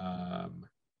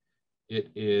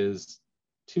 It is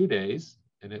 2 days,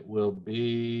 and it will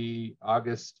be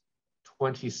August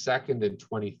 22nd and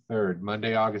 23rd.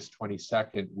 Monday, August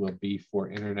 22nd will be for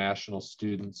international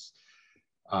students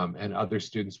and other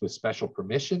students with special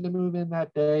permission to move in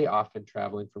that day, often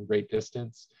traveling from great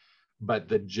distance. But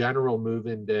the general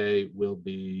move-in day will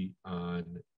be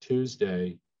on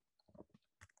Tuesday,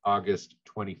 August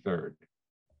 23rd.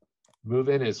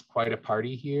 Move-in is quite a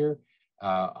party here.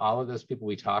 All of those people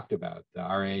we talked about, the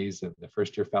RAs and the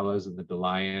first-year fellows and the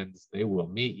DeLions, they will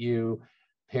meet you.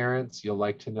 Parents, you'll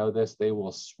like to know this, they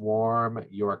will swarm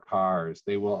your cars.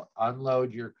 They will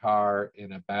unload your car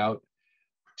in about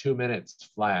 2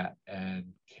 minutes flat and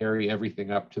carry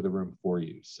everything up to the room for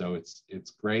you. So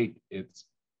it's great.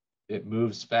 It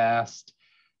moves fast.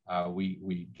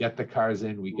 We get the cars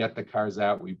in, we get the cars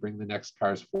out, we bring the next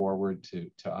cars forward to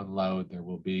unload. There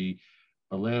will be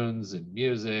balloons and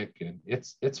music, and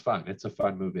it's fun. It's a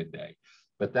fun move-in day.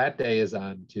 But that day is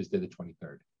on Tuesday the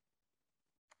 23rd.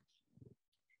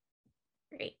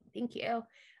 Great, thank you.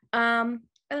 And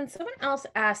then someone else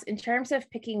asked, in terms of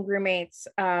picking roommates,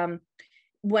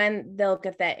 when they'll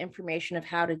get that information of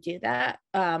how to do that,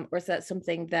 or is that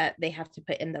something that they have to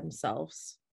put in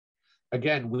themselves?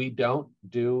 Again, we don't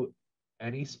do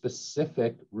any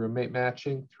specific roommate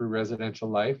matching through Residential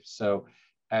Life. So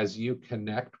as you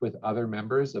connect with other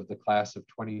members of the class of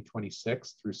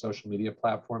 2026 through social media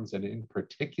platforms, and in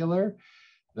particular,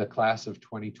 the class of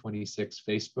 2026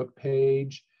 Facebook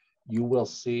page, you will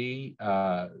see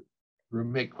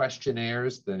roommate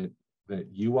questionnaires that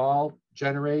you all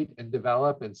generate and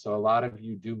develop. And so a lot of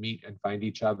you do meet and find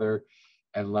each other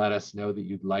and let us know that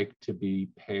you'd like to be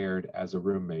paired as a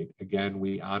roommate. Again,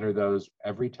 we honor those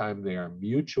every time they are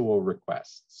mutual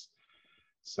requests.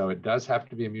 So it does have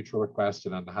to be a mutual request,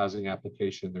 and on the housing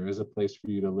application, there is a place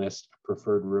for you to list a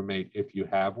preferred roommate if you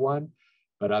have one,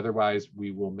 but otherwise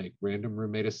we will make random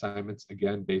roommate assignments,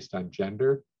 again, based on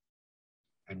gender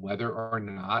and whether or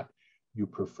not you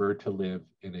prefer to live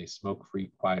in a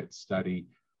smoke-free, quiet study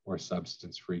or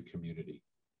substance-free community.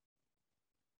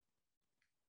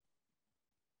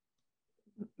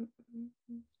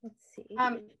 Let's see.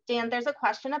 Dan, there's a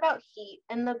question about heat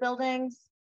in the buildings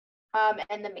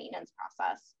and the maintenance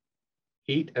process.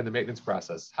 Heat and the maintenance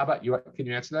process. How about you? Can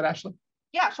you answer that, Ashley?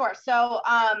 Yeah, sure. So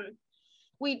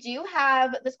we do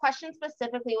have, this question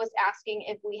specifically was asking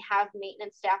if we have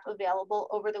maintenance staff available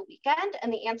over the weekend.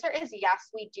 And the answer is yes,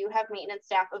 we do have maintenance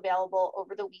staff available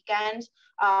over the weekend.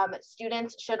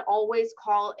 Students should always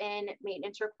call in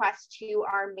maintenance requests to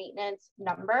our maintenance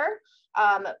number.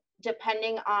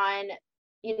 Depending on,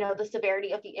 the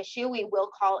severity of the issue, we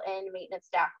will call in maintenance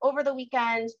staff over the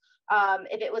weekend.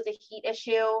 If it was a heat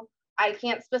issue, I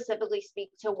can't specifically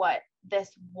speak to what this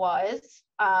was,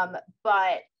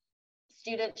 but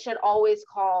students should always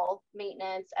call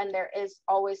maintenance, and there is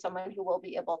always someone who will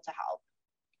be able to help.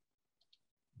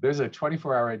 There's a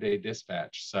 24-hour-a-day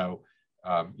dispatch, so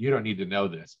you don't need to know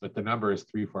this, but the number is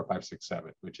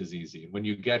 34567, which is easy. When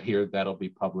you get here, that'll be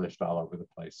published all over the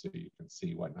place so you can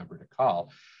see what number to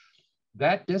call.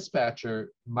 That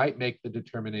dispatcher might make the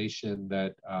determination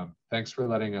that, thanks for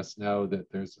letting us know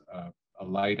that there's a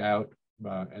light out,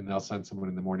 and they'll send someone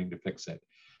in the morning to fix it.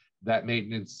 That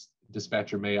maintenance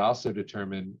dispatcher may also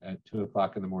determine at 2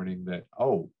 o'clock in the morning that,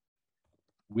 oh,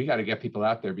 we got to get people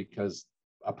out there because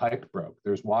a pipe broke,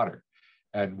 there's water.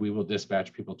 And we will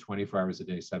dispatch people 24 hours a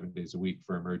day, 7 days a week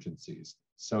for emergencies.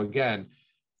 So again,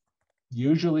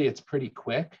 usually it's pretty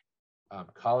quick.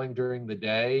 Calling during the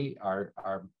day, our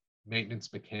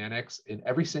maintenance mechanics, in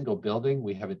every single building,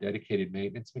 we have a dedicated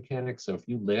maintenance mechanic. So if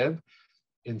you live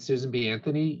in Susan B.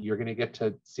 Anthony, you're going to get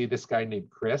to see this guy named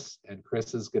Chris, and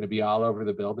Chris is going to be all over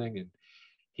the building, and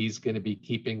he's going to be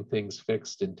keeping things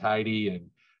fixed and tidy, and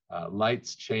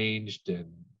lights changed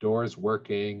and doors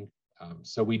working.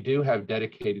 So we do have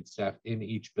dedicated staff in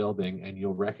each building, and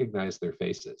you'll recognize their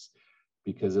faces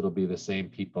because it'll be the same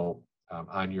people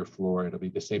on your floor. It'll be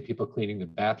the same people cleaning the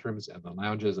bathrooms and the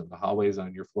lounges and the hallways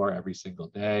on your floor every single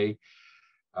day.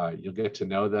 You'll get to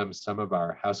know them. Some of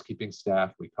our housekeeping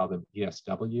staff, we call them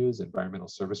ESWs, environmental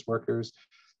service workers.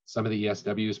 Some of the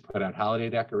ESWs put out holiday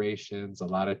decorations. A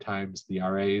lot of times the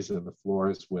RAs and the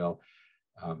floors will,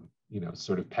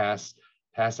 sort of pass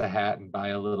pass a hat and buy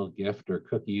a little gift or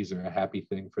cookies or a happy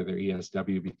thing for their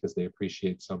ESW because they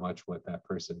appreciate so much what that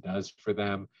person does for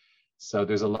them. So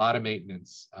there's a lot of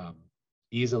maintenance,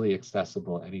 easily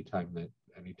accessible anytime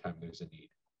there's a need.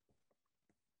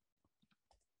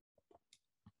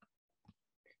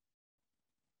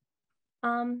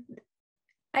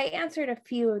 I answered a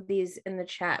few of these in the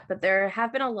chat, but there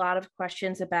have been a lot of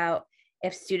questions about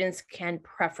if students can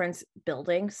preference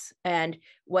buildings and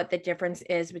what the difference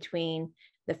is between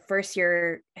the first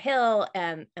year hill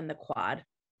and the quad.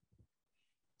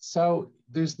 So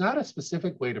there's not a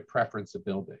specific way to preference a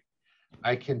building.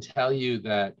 I can tell you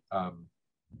that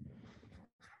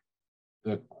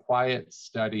the quiet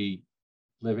study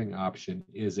living option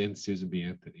is in Susan B.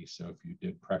 Anthony. So if you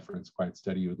did preference quiet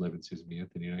study, you would live in Susan B.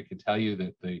 Anthony. And I can tell you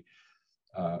that the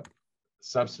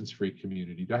substance-free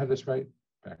community, do I have this right?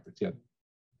 Backwards, yeah.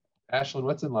 Ashlyn,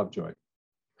 what's in Lovejoy?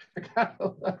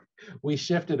 We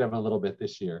shifted them a little bit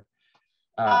this year.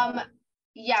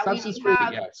 Yeah, substance-free,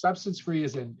 yeah. Substance-free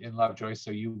is in Lovejoy.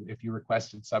 So if you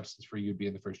requested substance-free, you'd be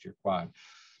in the first year quad.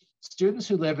 Students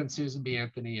who live in Susan B.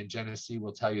 Anthony and Genesee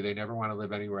will tell you they never want to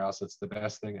live anywhere else. It's the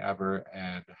best thing ever.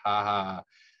 And haha,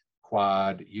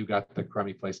 quad, you got the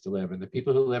crummy place to live. And the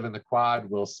people who live in the quad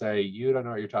will say, you don't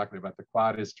know what you're talking about. The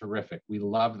quad is terrific. We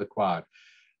love the quad.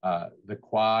 The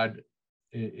quad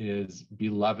is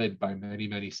beloved by many,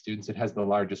 many students. It has the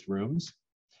largest rooms.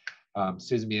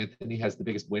 Susan B. Anthony has the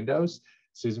biggest windows.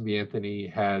 Susan B. Anthony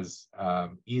has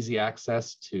easy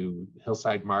access to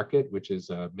Hillside Market, which is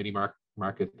a mini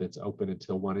market that's open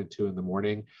until 1 and 2 in the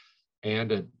morning,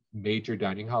 and a major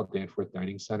dining hall, Danforth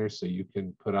Dining Center, so you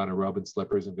can put on a robe and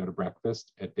slippers and go to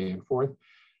breakfast at Danforth.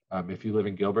 If you live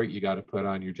in Gilbert, you got to put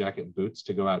on your jacket and boots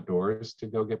to go outdoors to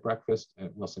go get breakfast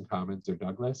at Wilson Commons or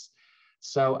Douglas.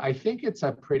 So I think it's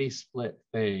a pretty split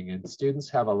thing, and students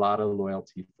have a lot of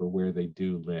loyalty for where they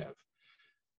do live.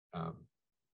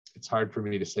 It's hard for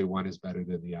me to say one is better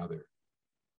than the other,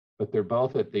 but they're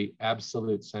both at the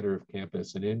absolute center of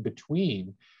campus. And in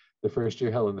between the first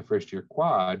year hill and the first year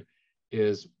quad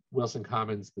is Wilson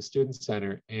Commons, the Student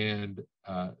Center, and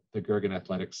the Gergen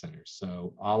Athletic Center.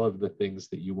 So all of the things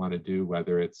that you want to do,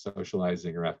 whether it's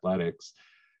socializing or athletics,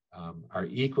 are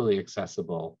equally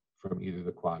accessible from either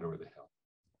the quad or the hill.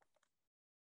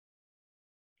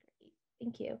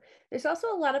 Thank you. There's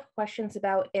also a lot of questions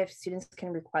about if students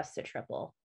can request a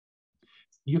triple.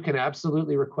 You can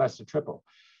absolutely request a triple.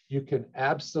 You can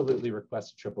absolutely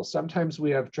request a triple. Sometimes we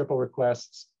have triple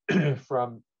requests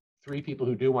from 3 people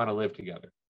who do want to live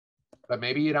together, but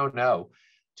maybe you don't know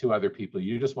 2 other people.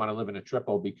 You just want to live in a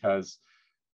triple because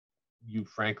you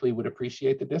frankly would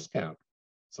appreciate the discount.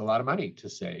 It's a lot of money to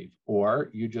save, or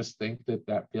you just think that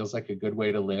that feels like a good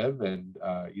way to live and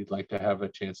you'd like to have a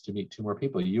chance to meet 2 more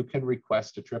people. You can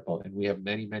request a triple, and we have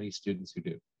many, many students who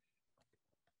do.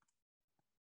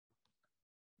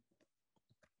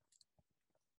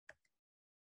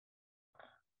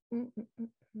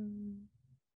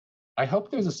 I hope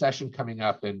there's a session coming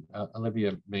up, and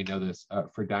Olivia may know this,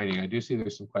 for dining. I do see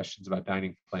there's some questions about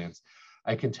dining plans.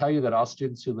 I can tell you that all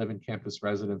students who live in campus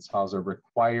residence halls are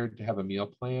required to have a meal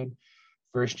plan.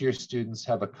 First year students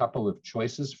have a couple of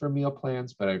choices for meal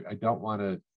plans, but I don't want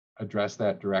to address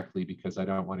that directly because I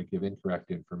don't want to give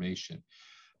incorrect information.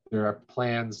 There are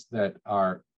plans that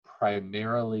are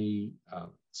primarily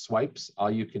swipes,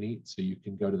 all you can eat. So you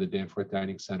can go to the Danforth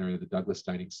Dining Center or the Douglas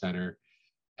Dining Center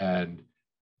and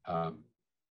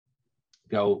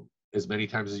go as many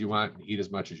times as you want and eat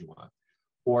as much as you want.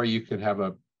 Or you can have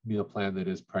a meal plan that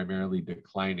is primarily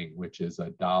declining, which is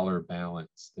a dollar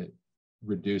balance that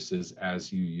reduces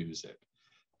as you use it.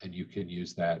 And you can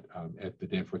use that at the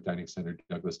Danforth Dining Center,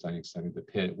 Douglas Dining Center, the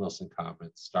Pitt, Wilson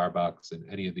Commons, Starbucks, and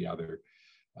any of the other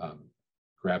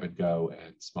grab and go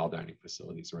and small dining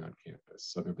facilities around campus.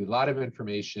 So there'll be a lot of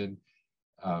information.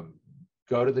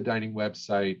 Go to the dining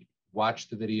website, watch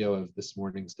the video of this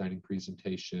morning's dining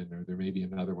presentation, or there may be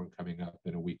another one coming up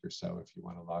in a week or so if you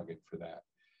want to log in for that.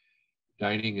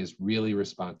 Dining is really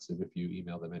responsive. If you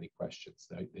email them any questions,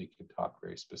 they can talk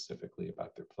very specifically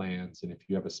about their plans. And if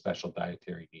you have a special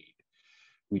dietary need,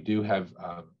 we do have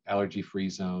allergy-free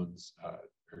zones,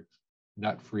 or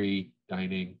nut-free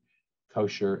dining,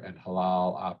 kosher and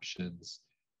halal options,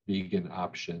 vegan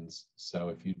options. So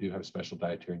if you do have special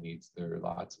dietary needs, there are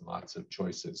lots and lots of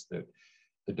choices that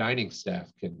the dining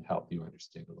staff can help you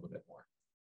understand a little bit more.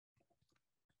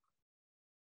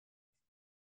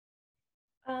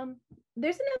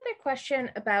 There's another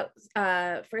question about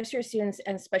first year students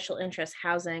and special interest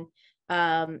housing,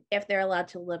 if they're allowed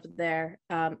to live there.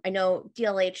 I know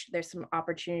DLH, there's some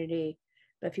opportunity,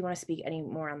 but if you want to speak any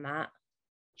more on that.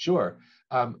 Sure.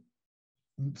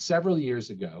 Several years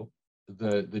ago,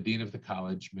 the dean of the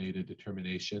college made a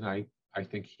determination. I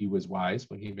think he was wise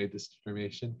when he made this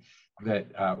determination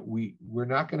that we're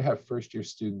not going to have first year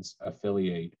students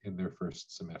affiliate in their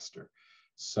first semester.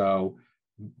 So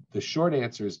the short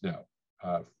answer is no.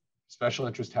 Special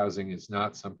interest housing is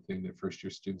not something that first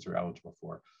year students are eligible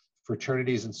for.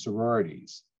 Fraternities and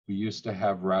sororities, we used to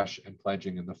have rush and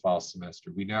pledging in the fall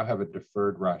semester. We now have a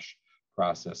deferred rush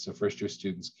process. So first year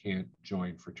students can't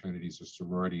join fraternities or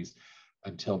sororities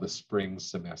until the spring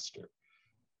semester.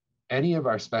 Any of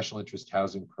our special interest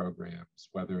housing programs,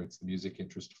 whether it's the music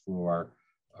interest floor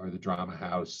or the drama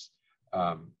house,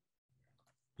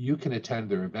 you can attend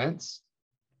their events,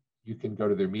 you can go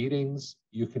to their meetings,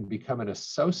 you can become an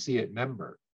associate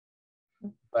member,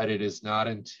 but it is not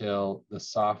until the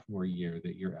sophomore year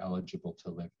that you're eligible to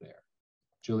live there.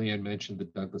 Julianne mentioned the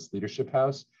Douglas Leadership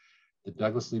House. The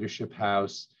Douglas Leadership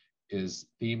House is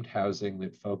themed housing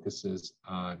that focuses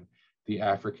on the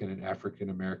African and African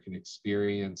American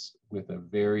experience with a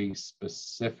very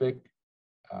specific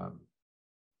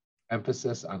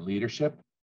emphasis on leadership.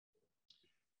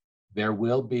 There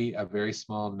will be a very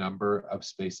small number of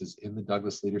spaces in the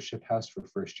Douglas Leadership House for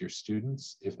first year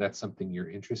students. If that's something you're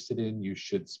interested in, you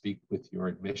should speak with your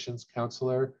admissions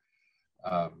counselor.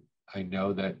 I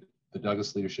know that the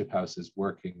Douglas Leadership House is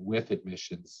working with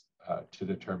admissions to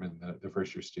determine the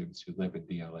first year students who live in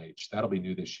DLH. That'll be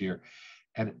new this year.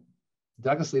 And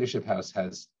Douglas Leadership House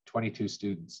has 22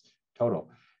 students total,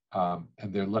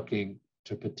 and they're looking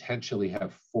to potentially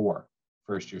have 4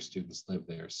 first year students live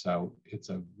there. So it's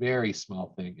a very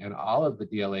small thing, and all of the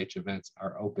DLH events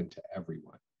are open to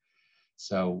everyone.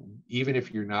 So even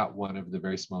if you're not one of the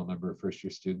very small number of first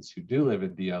year students who do live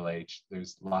in DLH,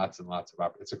 there's lots and lots of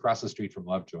opportunities. It's across the street from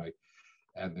Lovejoy,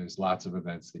 and there's lots of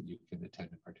events that you can attend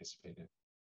and participate in.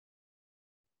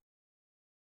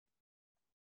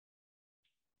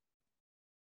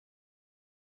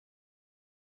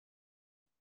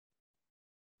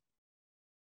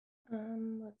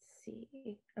 Let's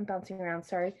see. I'm bouncing around,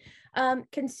 sorry.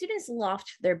 Can students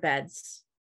loft their beds?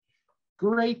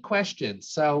 Great question.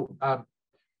 So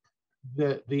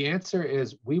the answer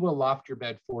is we will loft your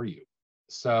bed for you.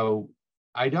 So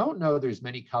I don't know there's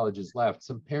many colleges left.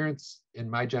 Some parents in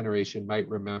my generation might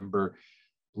remember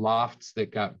lofts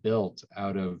that got built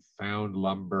out of found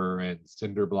lumber and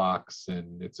cinder blocks,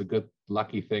 and it's a good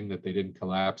lucky thing that they didn't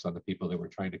collapse on the people that were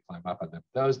trying to climb up on them.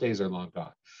 Those days are long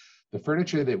gone. The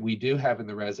furniture that we do have in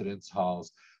the residence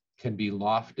halls can be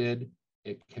lofted,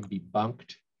 it can be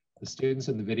bunked. The students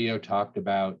in the video talked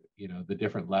about, the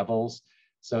different levels.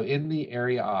 So in the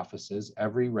area offices,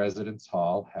 every residence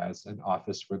hall has an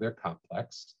office for their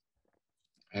complex.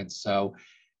 And so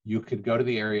you could go to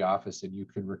the area office and you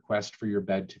can request for your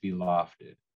bed to be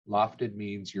lofted. Lofted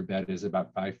means your bed is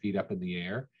about 5 feet up in the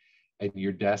air and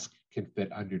your desk can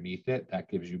fit underneath it. That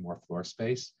gives you more floor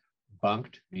space.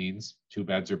 Bunked means 2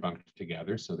 beds are bunked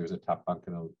together. So there's a top bunk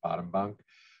and a bottom bunk.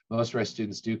 Most of our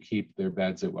students do keep their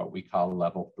beds at what we call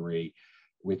level 3,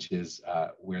 which is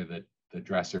where the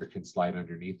dresser can slide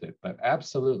underneath it. But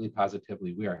absolutely,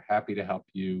 positively, we are happy to help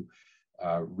you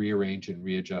rearrange and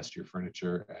readjust your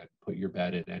furniture and put your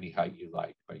bed at any height you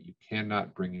like. But you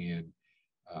cannot bring in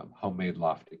homemade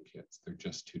lofting kits. They're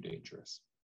just too dangerous.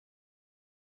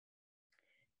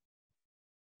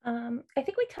 I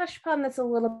think we touched upon this a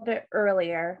little bit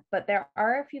earlier, but there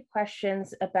are a few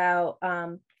questions about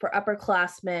for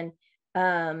upperclassmen,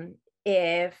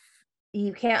 if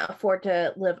you can't afford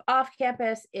to live off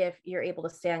campus, if you're able to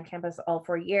stay on campus all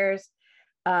 4 years,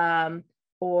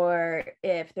 or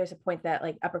if there's a point that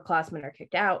like upperclassmen are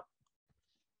kicked out.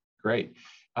 Great.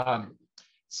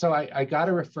 So I got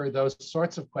to refer those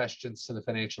sorts of questions to the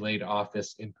financial aid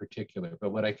office in particular,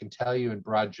 but what I can tell you in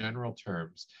broad general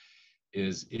terms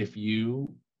is if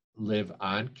you live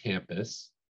on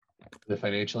campus, the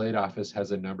financial aid office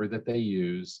has a number that they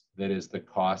use that is the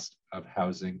cost of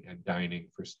housing and dining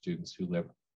for students who live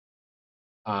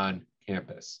on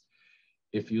campus.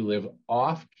 If you live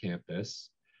off campus,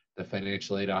 the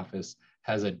financial aid office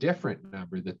has a different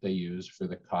number that they use for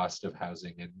the cost of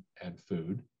housing and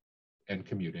food and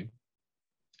commuting,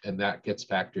 and that gets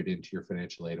factored into your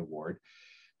financial aid award.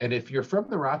 And if you're from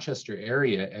the Rochester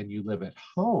area and you live at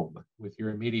home with your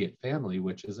immediate family,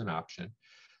 which is an option,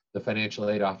 the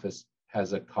financial aid office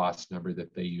has a cost number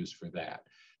that they use for that.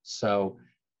 So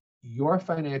your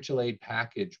financial aid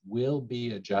package will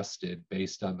be adjusted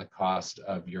based on the cost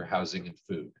of your housing and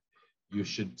food. You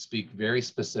should speak very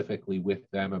specifically with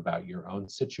them about your own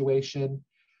situation,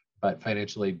 but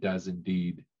financial aid does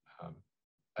indeed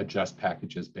adjust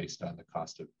packages based on the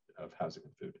cost of housing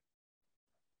and food.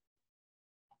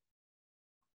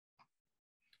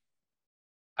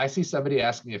 I see somebody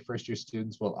asking if first year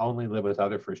students will only live with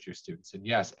other first year students. And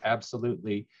yes,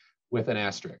 absolutely, with an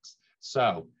asterisk.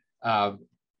 So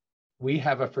we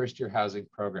have a first year housing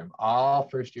program. All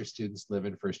first year students live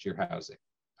in first year housing,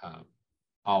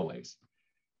 always.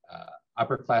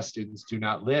 Upper class students do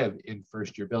not live in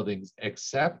first year buildings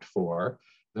except for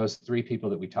those 3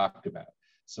 people that we talked about.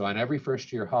 So on every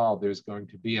first year hall, there's going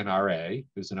to be an RA,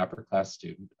 who's an upper class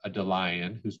student, a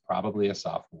DeLion, who's probably a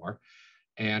sophomore,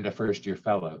 and a first year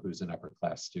fellow, who's an upper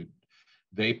class student.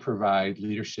 They provide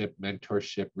leadership,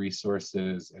 mentorship,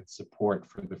 resources, and support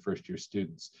for the first year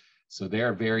students. So they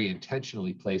are very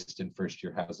intentionally placed in first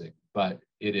year housing, but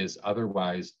it is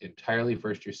otherwise entirely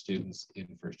first year students in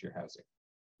first year housing.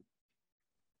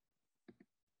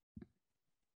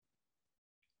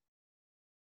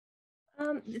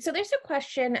 So there's a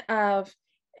question of,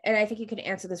 and I think you can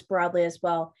answer this broadly as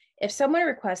well. If someone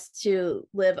requests to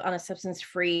live on a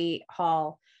substance-free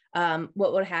hall,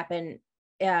 what would happen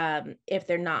if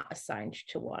they're not assigned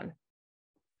to one?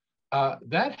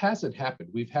 That hasn't happened.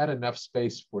 We've had enough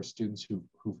space for students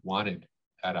who've wanted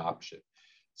that option.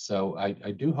 So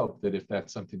I do hope that if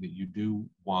that's something that you do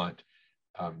want,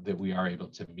 that we are able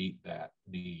to meet that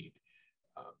need.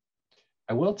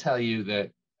 I will tell you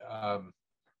that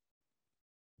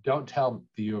don't tell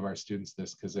the U of R students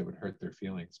this because it would hurt their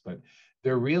feelings, but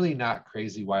they're really not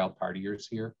crazy wild partiers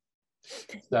here.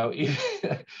 So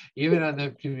even on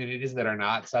the communities that are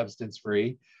not substance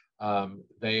free,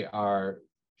 they are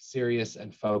serious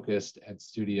and focused and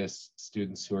studious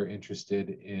students who are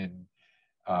interested in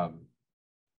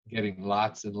getting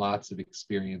lots and lots of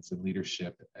experience in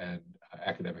leadership and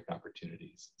academic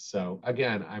opportunities. So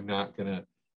again, I'm not gonna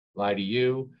lie to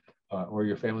you or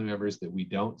your family members that we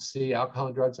don't see alcohol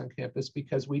and drugs on campus,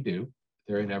 because we do.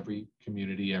 They're in every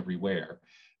community everywhere,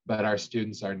 but our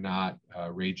students are not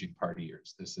raging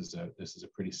partiers. This is a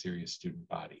pretty serious student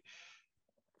body.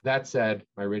 That said,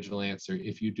 my original answer,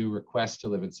 if you do request to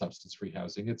live in substance-free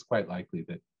housing, it's quite likely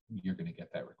that you're going to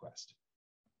get that request.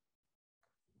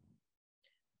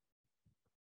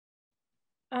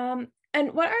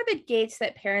 And what are the dates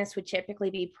that parents would typically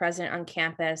be present on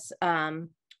campus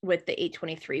with the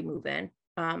 823 move-in?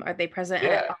 Are they present?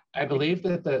 Yeah, I believe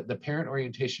that the parent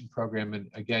orientation program, and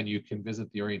again, you can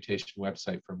visit the orientation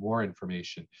website for more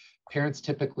information. Parents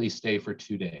typically stay for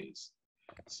 2 days.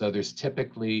 So there's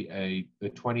typically the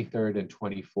 23rd and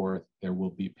 24th, there will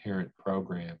be parent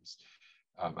programs.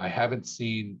 I haven't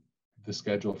seen the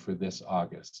schedule for this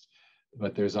August,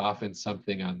 but there's often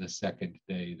something on the second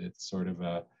day that's sort of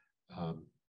a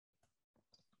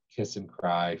kiss and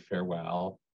cry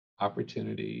farewell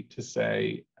opportunity to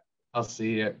say, I'll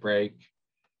see you at break.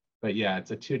 But yeah,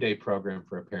 it's a 2-day program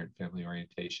for a parent-family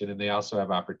orientation. And they also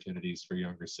have opportunities for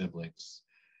younger siblings.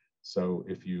 So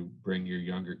if you bring your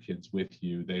younger kids with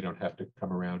you, they don't have to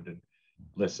come around and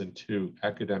listen to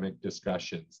academic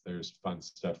discussions. There's fun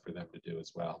stuff for them to do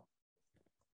as well.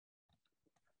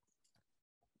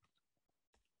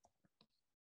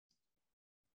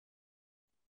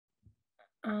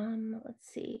 Let's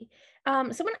see.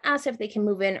 Someone asked if they can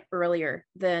move in earlier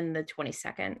than the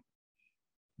 22nd.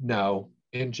 No,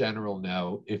 in general,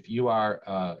 no. If you are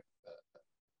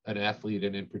an athlete,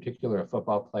 and in particular a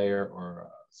football player or a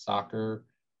soccer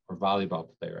or volleyball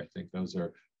player, I think those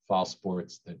are fall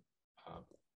sports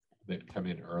that come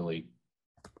in early.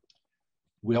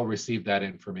 We'll receive that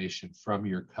information from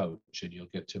your coach, and you'll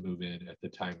get to move in at the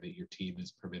time that your team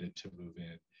is permitted to move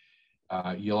in.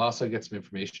 You'll also get some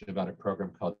information about a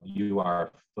program called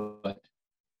UR Foot.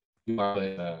 UR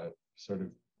is a sort of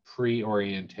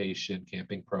pre-orientation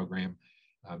camping program.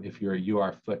 If you're a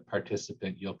UR Foot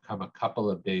participant, you'll come a couple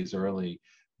of days early,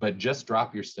 but just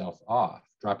drop your stuff off,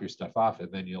 and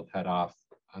then you'll head off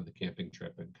on the camping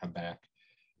trip and come back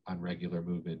on regular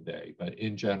move-in day. But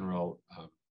in general,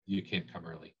 you can't come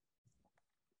early.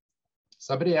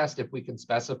 Somebody asked if we can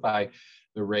specify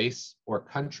the race or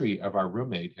country of our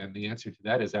roommate, and the answer to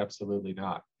that is absolutely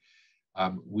not.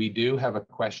 We do have a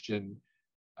question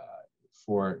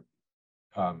for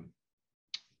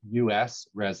US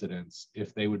residents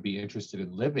if they would be interested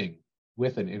in living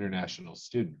with an international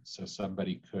student. So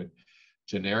somebody could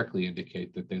generically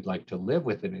indicate that they'd like to live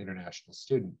with an international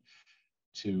student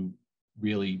to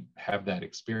really have that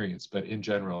experience. But in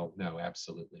general, no,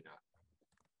 absolutely not.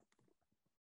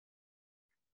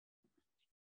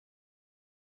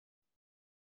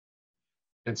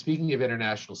 And speaking of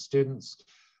international students,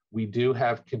 we do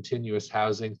have continuous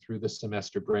housing through the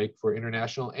semester break for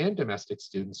international and domestic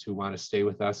students who want to stay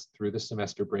with us through the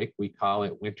semester break. We call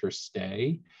it winter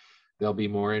stay. There'll be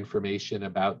more information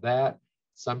about that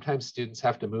Sometimes students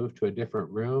have to move to a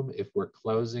different room if we're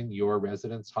closing your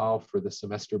residence hall for the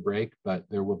semester break, but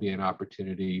there will be an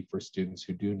opportunity for students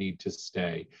who do need to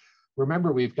stay.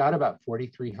 Remember, we've got about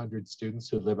 4,300 students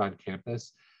who live on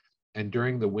campus, and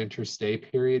during the winter stay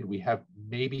period, we have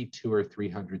maybe 200 or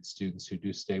 300 students who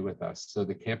do stay with us. So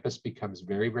the campus becomes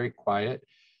very, very quiet.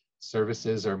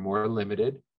 Services are more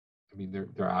limited. I mean,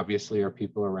 there obviously are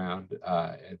people around,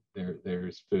 and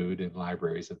there's food and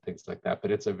libraries and things like that,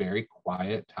 but it's a very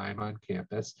quiet time on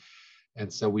campus.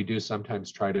 And so we do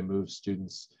sometimes try to move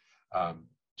students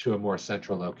to a more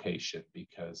central location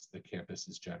because the campus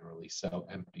is generally so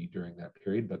empty during that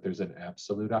period, but there's an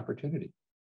absolute opportunity.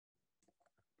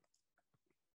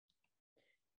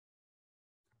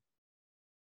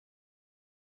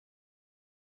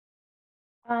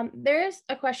 There is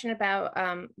a question about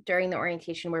during the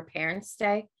orientation where parents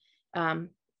stay,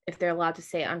 if they're allowed to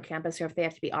stay on campus or if they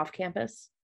have to be off campus.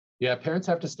 Yeah, parents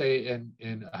have to stay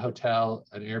in a hotel,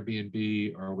 an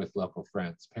Airbnb, or with local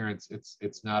friends. Parents,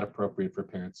 it's not appropriate for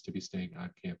parents to be staying on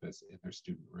campus in their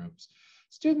student rooms.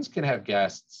 Students can have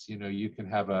guests. You know, you can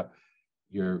have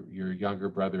your younger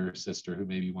brother or sister who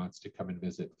maybe wants to come and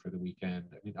visit for the weekend.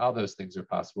 I mean, all those things are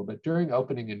possible, but during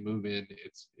opening and move-in,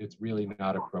 it's really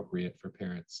not appropriate for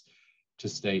parents to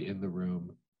stay in the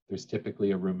room. There's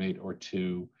typically a roommate or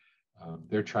two.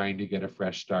 They're trying to get a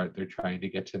fresh start. They're trying to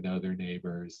get to know their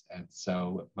neighbors. And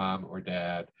so mom or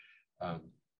dad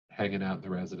hanging out in the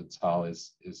residence hall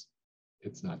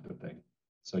it's not the thing.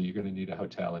 So you're going to need a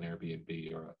hotel, an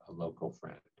Airbnb, or a local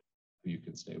friend who you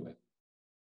can stay with.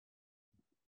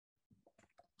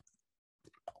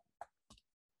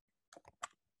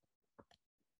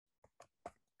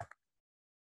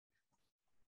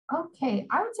 Okay,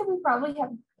 I would say we probably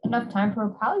have enough time for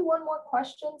probably one more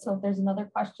question. So if there's another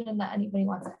question that anybody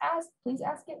wants to ask, please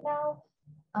ask it now.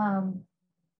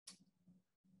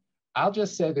 I'll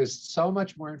just say there's so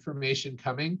much more information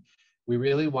coming. We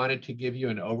really wanted to give you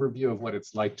an overview of what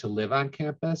it's like to live on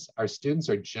campus. Our students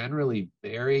are generally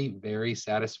very, very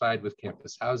satisfied with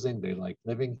campus housing. They like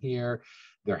living here.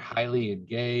 They're highly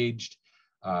engaged.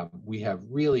 We have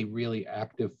really, really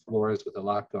active floors with a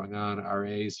lot going on.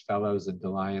 RAs, fellows, and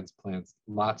DeLions plan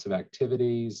lots of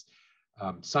activities.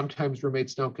 Sometimes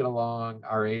roommates don't get along.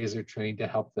 RAs are trained to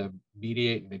help them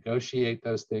mediate and negotiate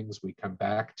those things. We come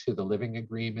back to the living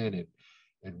agreement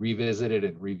and revisit it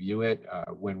and review it.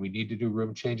 When we need to do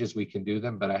room changes, we can do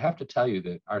them. But I have to tell you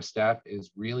that our staff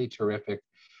is really terrific.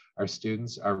 Our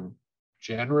students are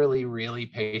generally really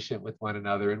patient with one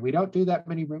another, and we don't do that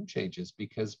many room changes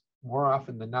because more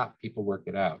often than not, people work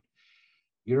it out.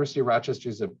 University of Rochester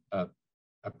is a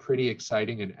pretty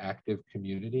exciting and active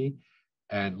community,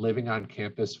 and living on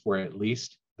campus for at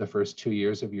least the first 2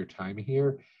 years of your time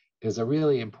here is a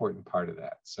really important part of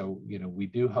that. So, you know, we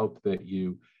do hope that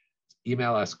you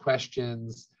email us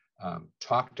questions,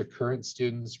 talk to current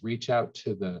students, reach out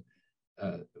to the,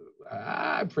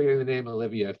 I'm forgetting the name,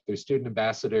 Olivia, if there's student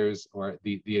ambassadors or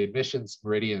the admissions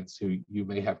meridians who you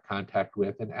may have contact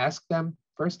with, and ask them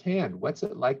firsthand, what's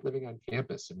it like living on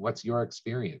campus and what's your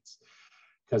experience?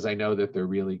 Because I know that they're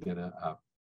really gonna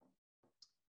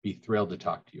be thrilled to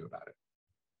talk to you about it.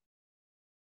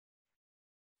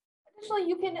 Additionally,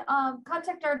 you can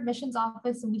contact our admissions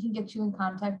office and we can get you in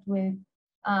contact with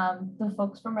the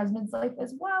folks from Residence Life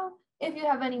as well if you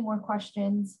have any more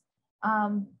questions.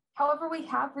 However, we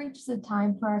have reached the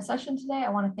time for our session today. I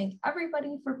want to thank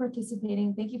everybody for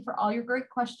participating. Thank you for all your great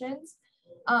questions.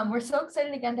 We're so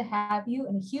excited again to have you,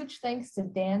 and a huge thanks to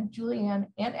Dan, Julianne,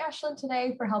 and Ashlyn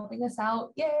today for helping us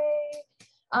out. Yay!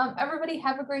 Everybody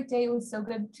have a great day. It was so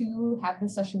good to have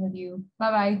this session with you.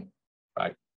 Bye-bye. Bye.